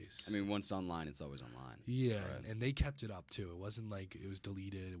first place. I mean, once online, it's always online. Yeah, right? and they kept it up too. It wasn't like it was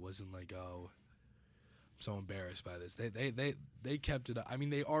deleted. It wasn't like, oh, I'm so embarrassed by this. They kept it up. I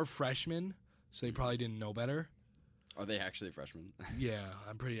mean, they are freshmen, so they probably didn't know better. Are they actually freshmen? Yeah,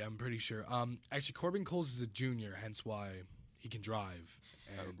 I'm pretty sure. Actually, Corbin Coles is a junior, hence why he can drive.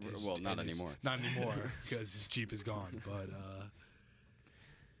 And not anymore. Not anymore because his Jeep is gone. But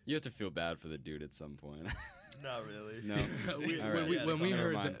you have to feel bad for the dude at some point. Not really. No. When we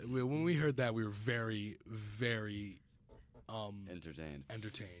heard that, we were very, very entertained.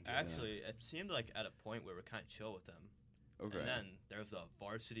 Actually, it seemed like at a point where we're kind of chill with them. Okay. And then there's the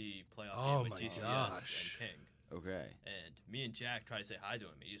varsity playoff game with GCS and King. Okay. And me and Jack tried to say hi to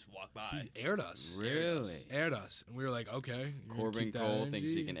him. He just walked by. He aired us. Really? Aired us. And we were like, okay. Corbin Cole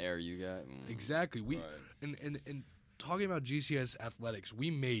thinks he can air you guys. Exactly. And talking about GCS athletics, we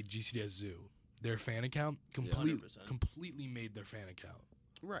made GCS Zoo their fan account. Completely made their fan account.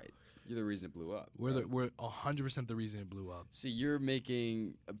 Right. You're the reason it blew up. We're 100% the reason it blew up. See, you're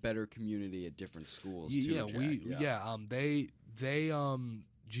making a better community at different schools too. They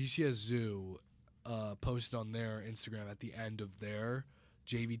GCS Zoo posted on their Instagram at the end of their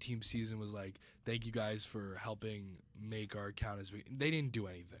JV team season was like, thank you guys for helping make our account they didn't do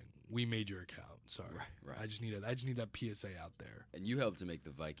anything. We made your account. Sorry. Right. I just need that PSA out there. And you helped to make the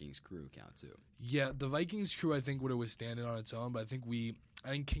Vikings crew account too. Yeah, the Vikings crew I think would have withstanded on its own, but I think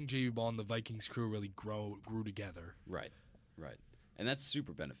King JV Ball and the Vikings crew really grew together. Right. And that's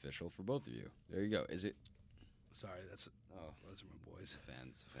super beneficial for both of you. There you go. Is it? Sorry, those are my boys.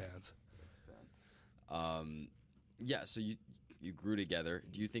 Fans. Yeah, so you grew together.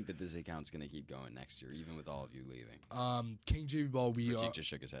 Do you think that this account's going to keep going next year, even with all of you leaving? King JV Ball, Pratik just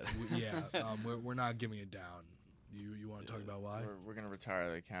shook his head. We're not giving it down. You want to talk about why? We're going to retire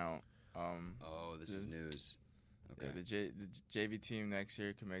the account. This is news. Okay. Yeah, the JV team next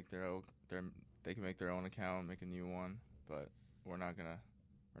year can make they can make their own account, make a new one, but we're not gonna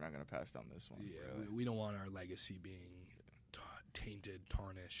pass down this one. Yeah, really. we don't want our legacy being tainted,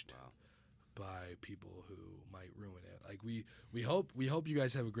 tarnished. Wow. By people who might ruin it. Like we hope you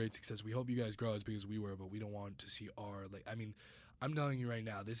guys have a great success. We hope you guys grow as big as we were, but we don't want to see I'm telling you right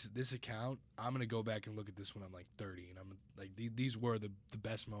now, this account, I'm gonna go back and look at this when I'm like 30, and I'm like these were the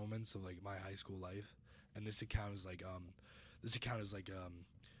best moments of like my high school life, and this account is like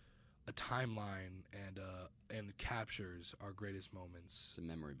a timeline and captures our greatest moments. It's a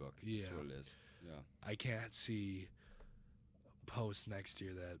memory book. Yeah, that's what it is. Yeah, I can't see posts next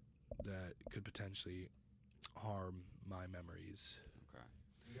year that could potentially harm my memories. Okay.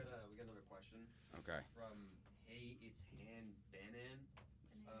 We got another question. Okay. From Hey, it's Han Banan.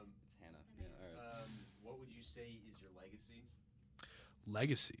 It's Hannah. Yeah. All right. What would you say is your legacy?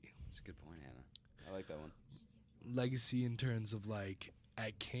 Legacy. That's a good point, Hannah. I like that one. Legacy in terms of like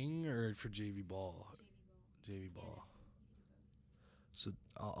at King or for JV ball? JV ball. So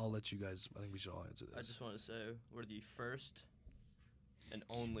I'll let you guys. I think we should all answer this. I just want to say we're the first and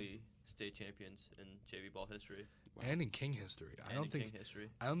only state champions in JV ball history. Wow. And in King history. I don't think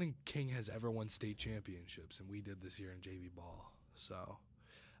history. I don't think King has ever won state championships, and we did this year in JV ball. So,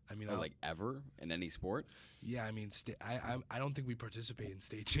 I mean, like ever in any sport? Yeah, I mean, I don't think we participate in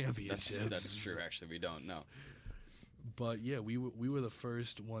state championships. That's true. Actually, we don't know. But yeah, we were the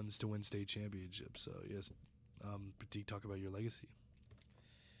first ones to win state championships. So yes, Pratik, talk about your legacy.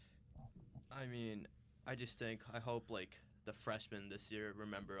 I mean, I hope like the freshmen this year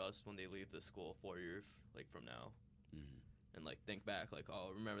remember us when they leave the school 4 years like from now. Mm-hmm. And like think back like, oh,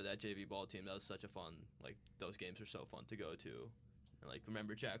 remember that JV ball team, that was such a fun, like those games are so fun to go to. And like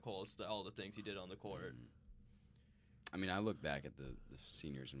remember Jack Holtz, all the things he did on the court. I mean, I look back at the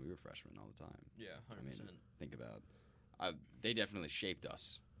seniors and we were freshmen all the time. Yeah, 100%. I mean, think about they definitely shaped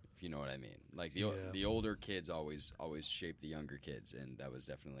us, if you know what I mean. Like the older kids always shape the younger kids, and that was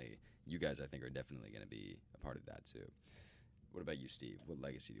definitely, you guys I think are definitely going to be a part of that too. What about you, Steve? What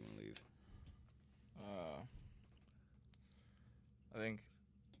legacy do you want to leave?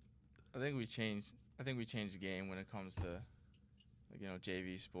 I think we changed the game when it comes to like,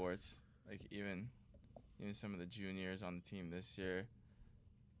 JV sports. Like even some of the juniors on the team this year,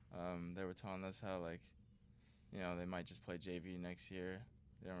 they were telling us how like, they might just play JV next year.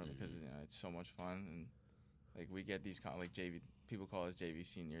 They don't really, because it's so much fun, and like we get these kind of like JV, people call us JV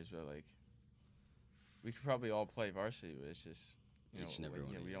seniors, but like we could probably all play varsity, but it's just Each and every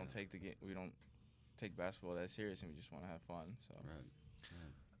one, we don't take the game, we don't take basketball that serious, and we just want to have fun. So Right.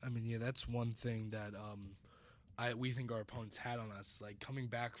 I mean, yeah, that's one thing that we think our opponents had on us. Like coming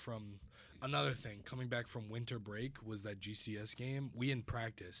back from winter break was that GCS game. We didn't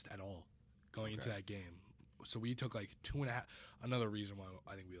practice at all going into that game. So we took like 2.5. Another reason why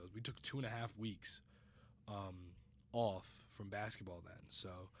I think we took 2.5 weeks off from basketball then. So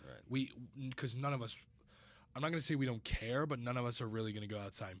because none of us, I'm not going to say we don't care, but none of us are really going to go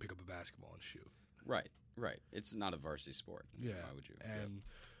outside and pick up a basketball and shoot. Right. It's not a varsity sport. Yeah. Why would you? And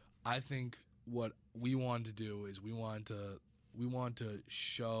I think what we want to do is we want to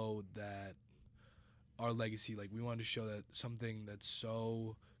show that our legacy, like we want to show that something that's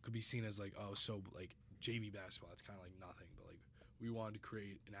so could be seen as like, oh, so like JV basketball, it's kind of like nothing, but like we wanted to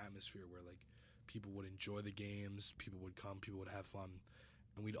create an atmosphere where like people would enjoy the games, people would come, people would have fun,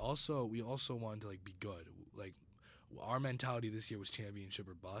 and we also wanted to like be good. Like our mentality this year was championship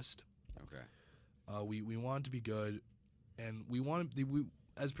or bust. Okay. We wanted to be good, and we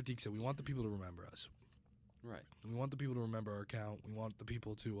as Pratik said, we want the people to remember us. Right. We want the people to remember our account. We want the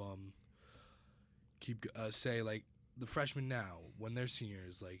people to say like the freshmen now when they're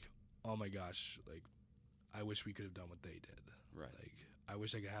seniors, like, oh my gosh, like I wish we could have done what they did. Right. Like I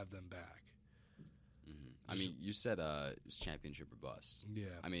wish I could have them back. Mm-hmm. I mean, you said it was championship or bust. Yeah.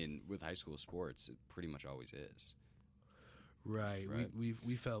 I mean, with high school sports, it pretty much always is. Right.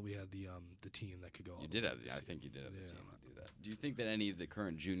 We felt we had the team that could go. You did have. I think you did have the team to do that. Do you think that any of the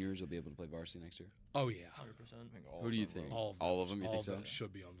current juniors will be able to play varsity next year? Oh yeah, 100%. Who do you think? All of them. You all think of so? them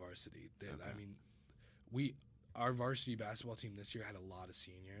should be on varsity. Okay. I mean, our varsity basketball team this year had a lot of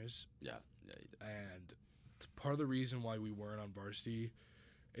seniors. Yeah, you did. And part of the reason why we weren't on varsity,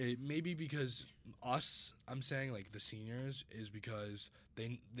 it may be because I'm saying like the seniors, is because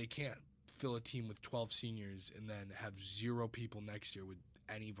they can't fill a team with 12 seniors and then have 0 people next year with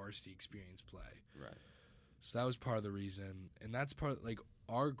any varsity experience play. Right. So that was part of the reason, and that's part like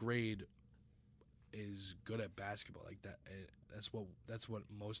our grade is good at basketball. Like that, that's what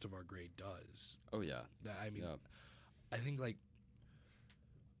most of our grade does. Oh yeah. I think like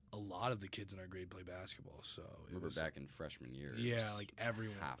a lot of the kids in our grade play basketball. So Remember back in freshman year. Yeah, like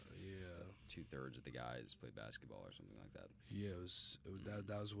everyone. Half. Yeah. 2/3 of the guys played basketball or something like that. Yeah, it was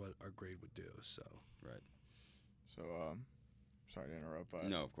that was what our grade would do. So. Right. So sorry to interrupt, but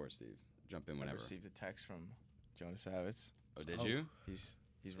no, of course, Steve. Jump in whenever. I received a text from Jonas Savitz. Oh, did you? He's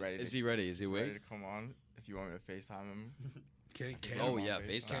ready. Is he ready? Is he ready awake? to come on? If you want me to FaceTime him. Can oh yeah,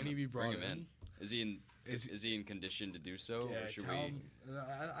 FaceTime. Can he be brought in? Is he in condition to do so? Yeah, or should tell we? him,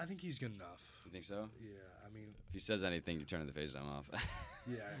 I think he's good enough. You think so? Yeah, I mean. If he says anything, you turn the FaceTime off.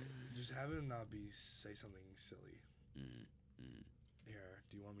 Yeah, just have him not say something silly. Mm-hmm. Here,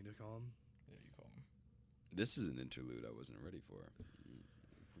 do you want me to call him? Yeah, you call him. This is an interlude I wasn't ready for.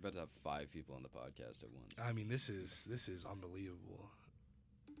 about to have 5 people on the podcast at once. I mean, this is unbelievable.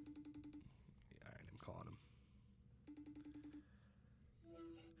 All right, I'm calling him.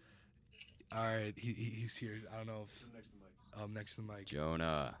 All right, he's here. I don't know if Next to the mic. next to the mic.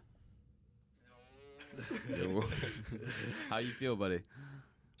 Jonah. Yo. How you feel, buddy?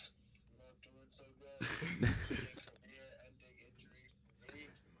 Not doing so good.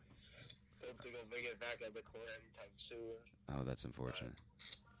 Don't think I'll make it back at the court anytime soon. Oh, that's unfortunate.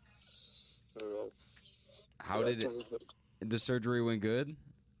 No. How did it? The surgery went good?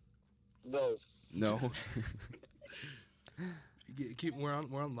 No. No. We're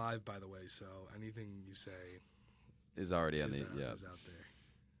on live, by the way, so anything you say Is already on is, the is out there.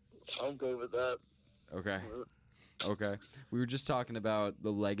 I'm good with that. Okay. Okay. We were just talking about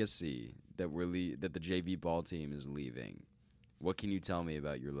the legacy that that the JV ball team is leaving. What can you tell me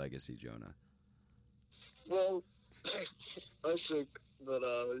about your legacy, Jonah? Well, I think that,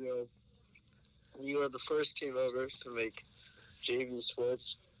 you are the first team ever to make JV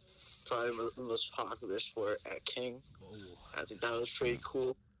sports probably the most popular sport at King. Oh. I think that was pretty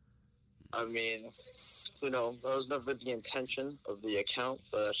cool. I mean, that was never the intention of the account,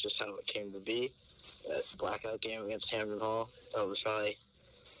 but that's just how it came to be. That blackout game against Hamden Hall, that was probably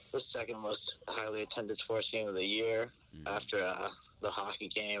the second most highly attended sports game of the year after the hockey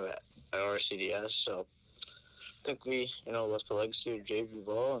game at RCDS. So I think we, left the legacy of JV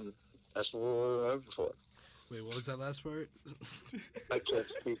ball, and that's what we'll remember for. Wait, what was that last part? I can't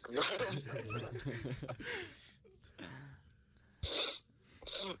speak.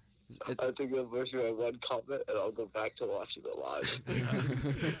 I think I'll wish you had one comment, and I'll go back to watching it live.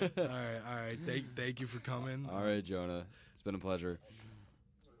 All right. Thank you for coming. All right, Jonah. It's been a pleasure.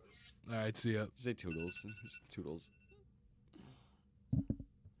 All right, see ya. Say toodles. Toodles.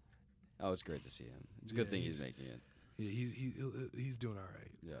 Oh, it's great to see him. It's a good thing he's making it. Yeah, he's doing all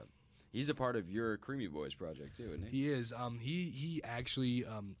right. Yeah. He's a part of your Creamy Boys project, too, isn't he? He is. He actually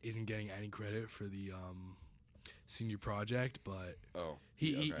isn't getting any credit for the senior project, but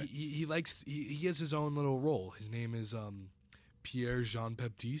he has his own little role. His name is Pierre Jean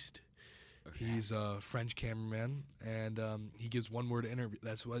Baptiste. Okay. He's a French cameraman, and he gives one-word interview.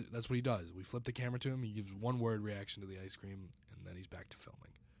 That's what he does. We flip the camera to him. He gives one-word reaction to the ice cream, and then he's back to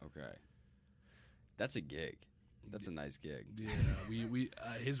filming. Okay, that's a gig. That's a nice gig. Yeah, we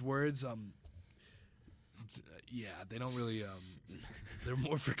his words. They don't really. They're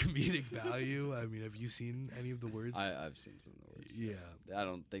more for comedic value. I mean, have you seen any of the words? I've seen some of the words. Yeah. I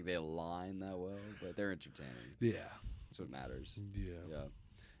don't think they align that well, but they're entertaining. Yeah. That's what matters. Yeah.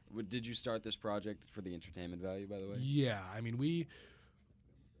 Did you start this project for the entertainment value, by the way? Yeah. I mean, We're at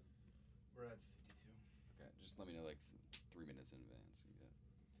 52. Okay, just let me know 3 minutes in advance.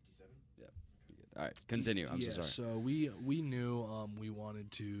 57? Yeah. All right, continue. I'm so sorry. So we knew we wanted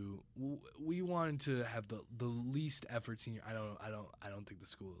to have the least effort senior. I don't think the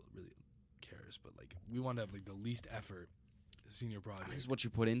school really cares, but we want to have the least effort senior project. This is what you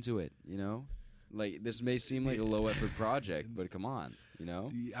put into it, this may seem like a low effort project, but come on,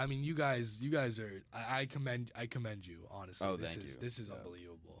 I mean, you guys are. I commend you honestly. Oh, thank you. This is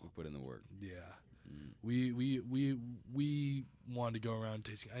unbelievable. We put in the work. Yeah. Mm. We wanted to go around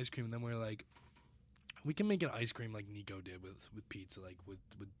tasting ice cream, and then we were like, we can make an ice cream like Nico did with pizza, with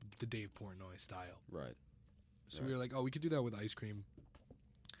the Dave Portnoy style. Right. So we were like, we could do that with ice cream.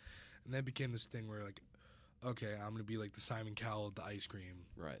 And then became this thing where okay, I'm gonna be like the Simon Cowell of the ice cream.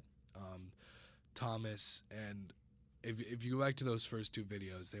 Right. Thomas, and if you go back to those first 2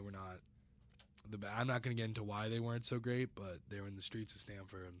 videos, they were not I'm not gonna get into why they weren't so great, but they were in the streets of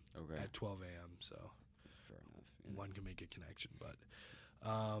Stanford at 12 a.m. So fair enough. One can make a connection, but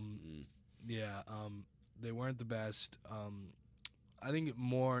they weren't the best. I think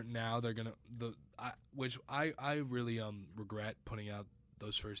more now they're gonna which I really regret putting out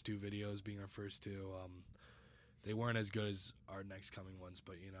those first 2 videos being our first 2. They weren't as good as our next coming ones,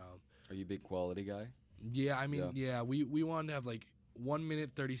 but Are you a big quality guy? Yeah, I mean, we wanted to have 1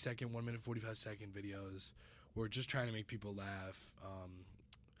 minute 30 second, 1 minute 45 second videos. We're just trying to make people laugh.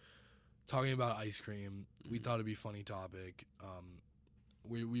 Talking about ice cream, we thought it'd be a funny topic.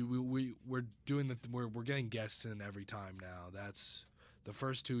 We're doing we're getting guests in every time now. That's the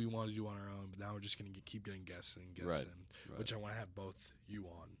first 2 we wanted to do on our own, but now we're just gonna keep getting guests in, which I want to have both you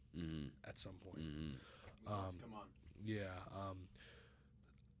on at some point. Mm-hmm. Come on. Yeah.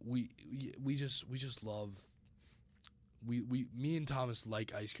 We just love. Me and Thomas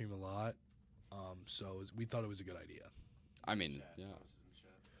like ice cream a lot. So we thought it was a good idea. I mean, Chat.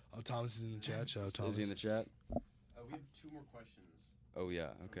 yeah. Thomas is in the chat. Thomas is in the chat. Shout out Thomas. Is he in the chat? We have 2 more questions. Oh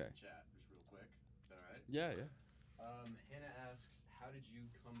yeah. From Okay. the chat, just real quick. Is that all right? Yeah. Hannah asks, how did you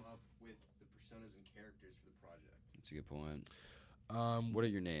come up with the personas and characters for the project? That's a good point. Um, What are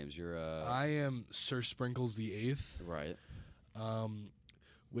your names? You're I am Sir Sprinkles the Eighth, right.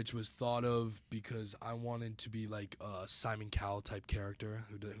 which was thought of because I wanted to be like a Simon Cowell type character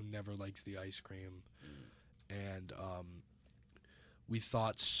who never likes the ice cream, and we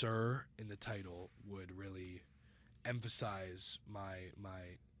thought Sir in the title would really emphasize my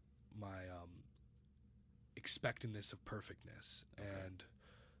expectedness of perfectness, and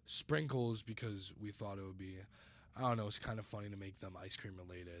Sprinkles because we thought it would be, I don't know, it's kind of funny to make them ice cream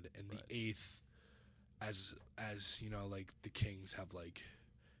related, and Right. the eighth, as you know, like the kings have like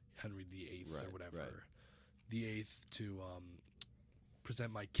Henry the Eighth or Right, whatever, right. the eighth to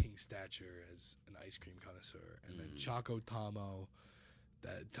present my king stature as an ice cream connoisseur, and then Choco Tomo,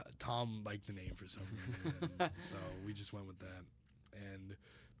 that Tom liked the name for some reason, so we just went with that, and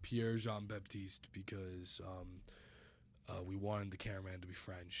Pierre Jean Baptiste because we wanted the cameraman to be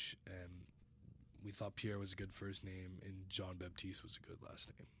French, and we thought Pierre was a good first name, and Jean Baptiste was a good last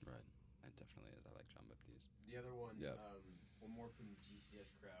name. Right. That definitely is. I like John Baptiste. The other one, Yeah. one more from the GCS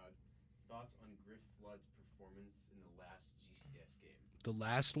crowd. Thoughts on Griff Flood's performance in the last GCS game? The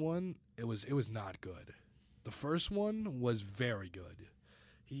last one, it was not good. The first one was very good.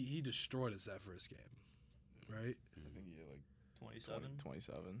 He destroyed us that first game, right? I think he had like 27.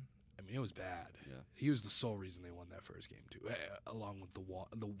 27. I mean, it was bad. Yeah. He was the sole reason they won that first game too, along with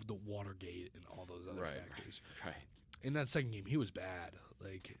the Watergate and all those other Right. factors. Right. In that second game, he was bad.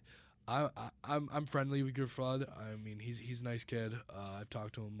 Like, I'm friendly with Griff Flood. I mean, he's a nice kid. I've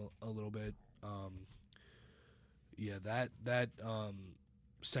talked to him a little bit. Yeah, that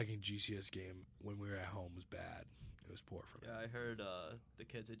second GCS game when we were at home was bad. It was poor for me. Yeah, I heard the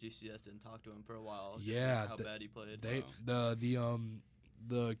kids at GCS didn't talk to him for a while. just Yeah, with how bad he played.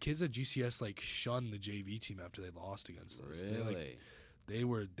 The kids at GCS like shunned the JV team after they lost against us. Really? They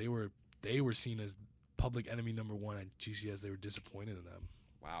were seen as public enemy number one at GCS. They were disappointed in them.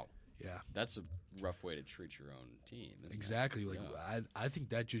 Wow. Yeah, That's a rough way to treat your own team. Isn't exactly. It? Like Yeah. I think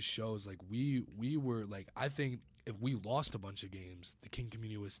that just shows like we were like, I think if we lost a bunch of games, the King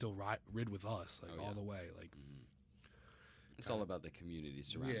community was still rid with us like Oh, yeah. all the way. Like It's all about the community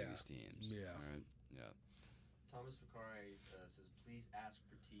surrounding Yeah. these teams. Yeah. All right. Yeah. Thomas Fakari says, please ask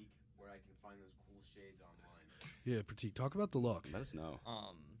Pratik where I can find those cool shades online. yeah, Pratik, talk about the look. Let us know.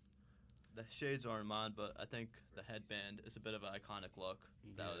 The shades aren't mine, but I think the headband is a bit of an iconic look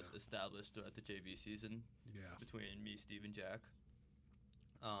that Yeah. was established throughout the JV season Yeah, between me, Steve, and Jack.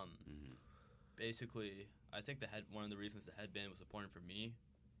 Mhm. Basically, I think one of the reasons the headband was important for me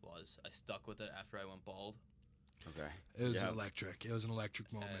was I stuck with it after I went bald. Okay. it was Yeah. electric. It was an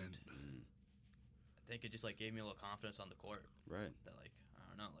electric moment. Mm, I think it just like gave me a little confidence on the court right. that like I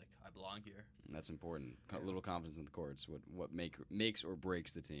don't know, like I belong here. That's important. A little confidence in the courts. What makes or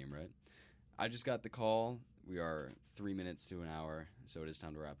breaks the team, right? I just got the call. We are 3 minutes to an hour, so it is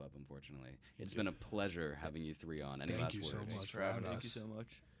time to wrap up. Unfortunately, it's been a pleasure having you three on. Any Thank last you so words? much for having Thank us. you so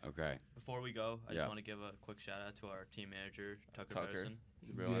much. Okay. Before we go, I Yeah. just want to give a quick shout out to our team manager, Tucker Tucker. Patterson.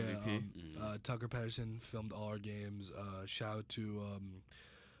 Real MVP. Tucker Patterson filmed all our games. Shout out to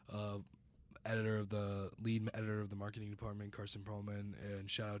lead editor of the marketing department, Carson Perlman, and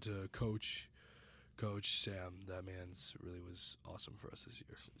shout out to Coach Sam. That man's really was awesome for us this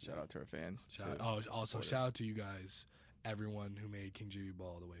year. Shout out to our fans. Also support shout us. out to you guys, everyone who made King JV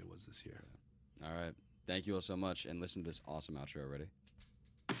Ball the way it was this year. All right. Thank you all so much, and listen to this awesome outro. Ready?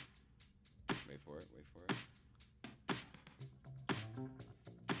 Wait for it. Wait for it.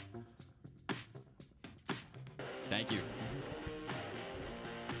 Thank you.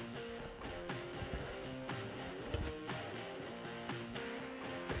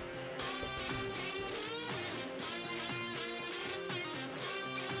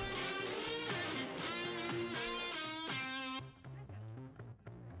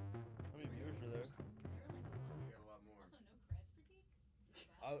 How many viewers were there? We got a lot more.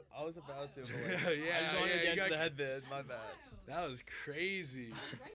 I was about to, but Yeah, I just wanted to you get into got- the headband. My bad. That was crazy.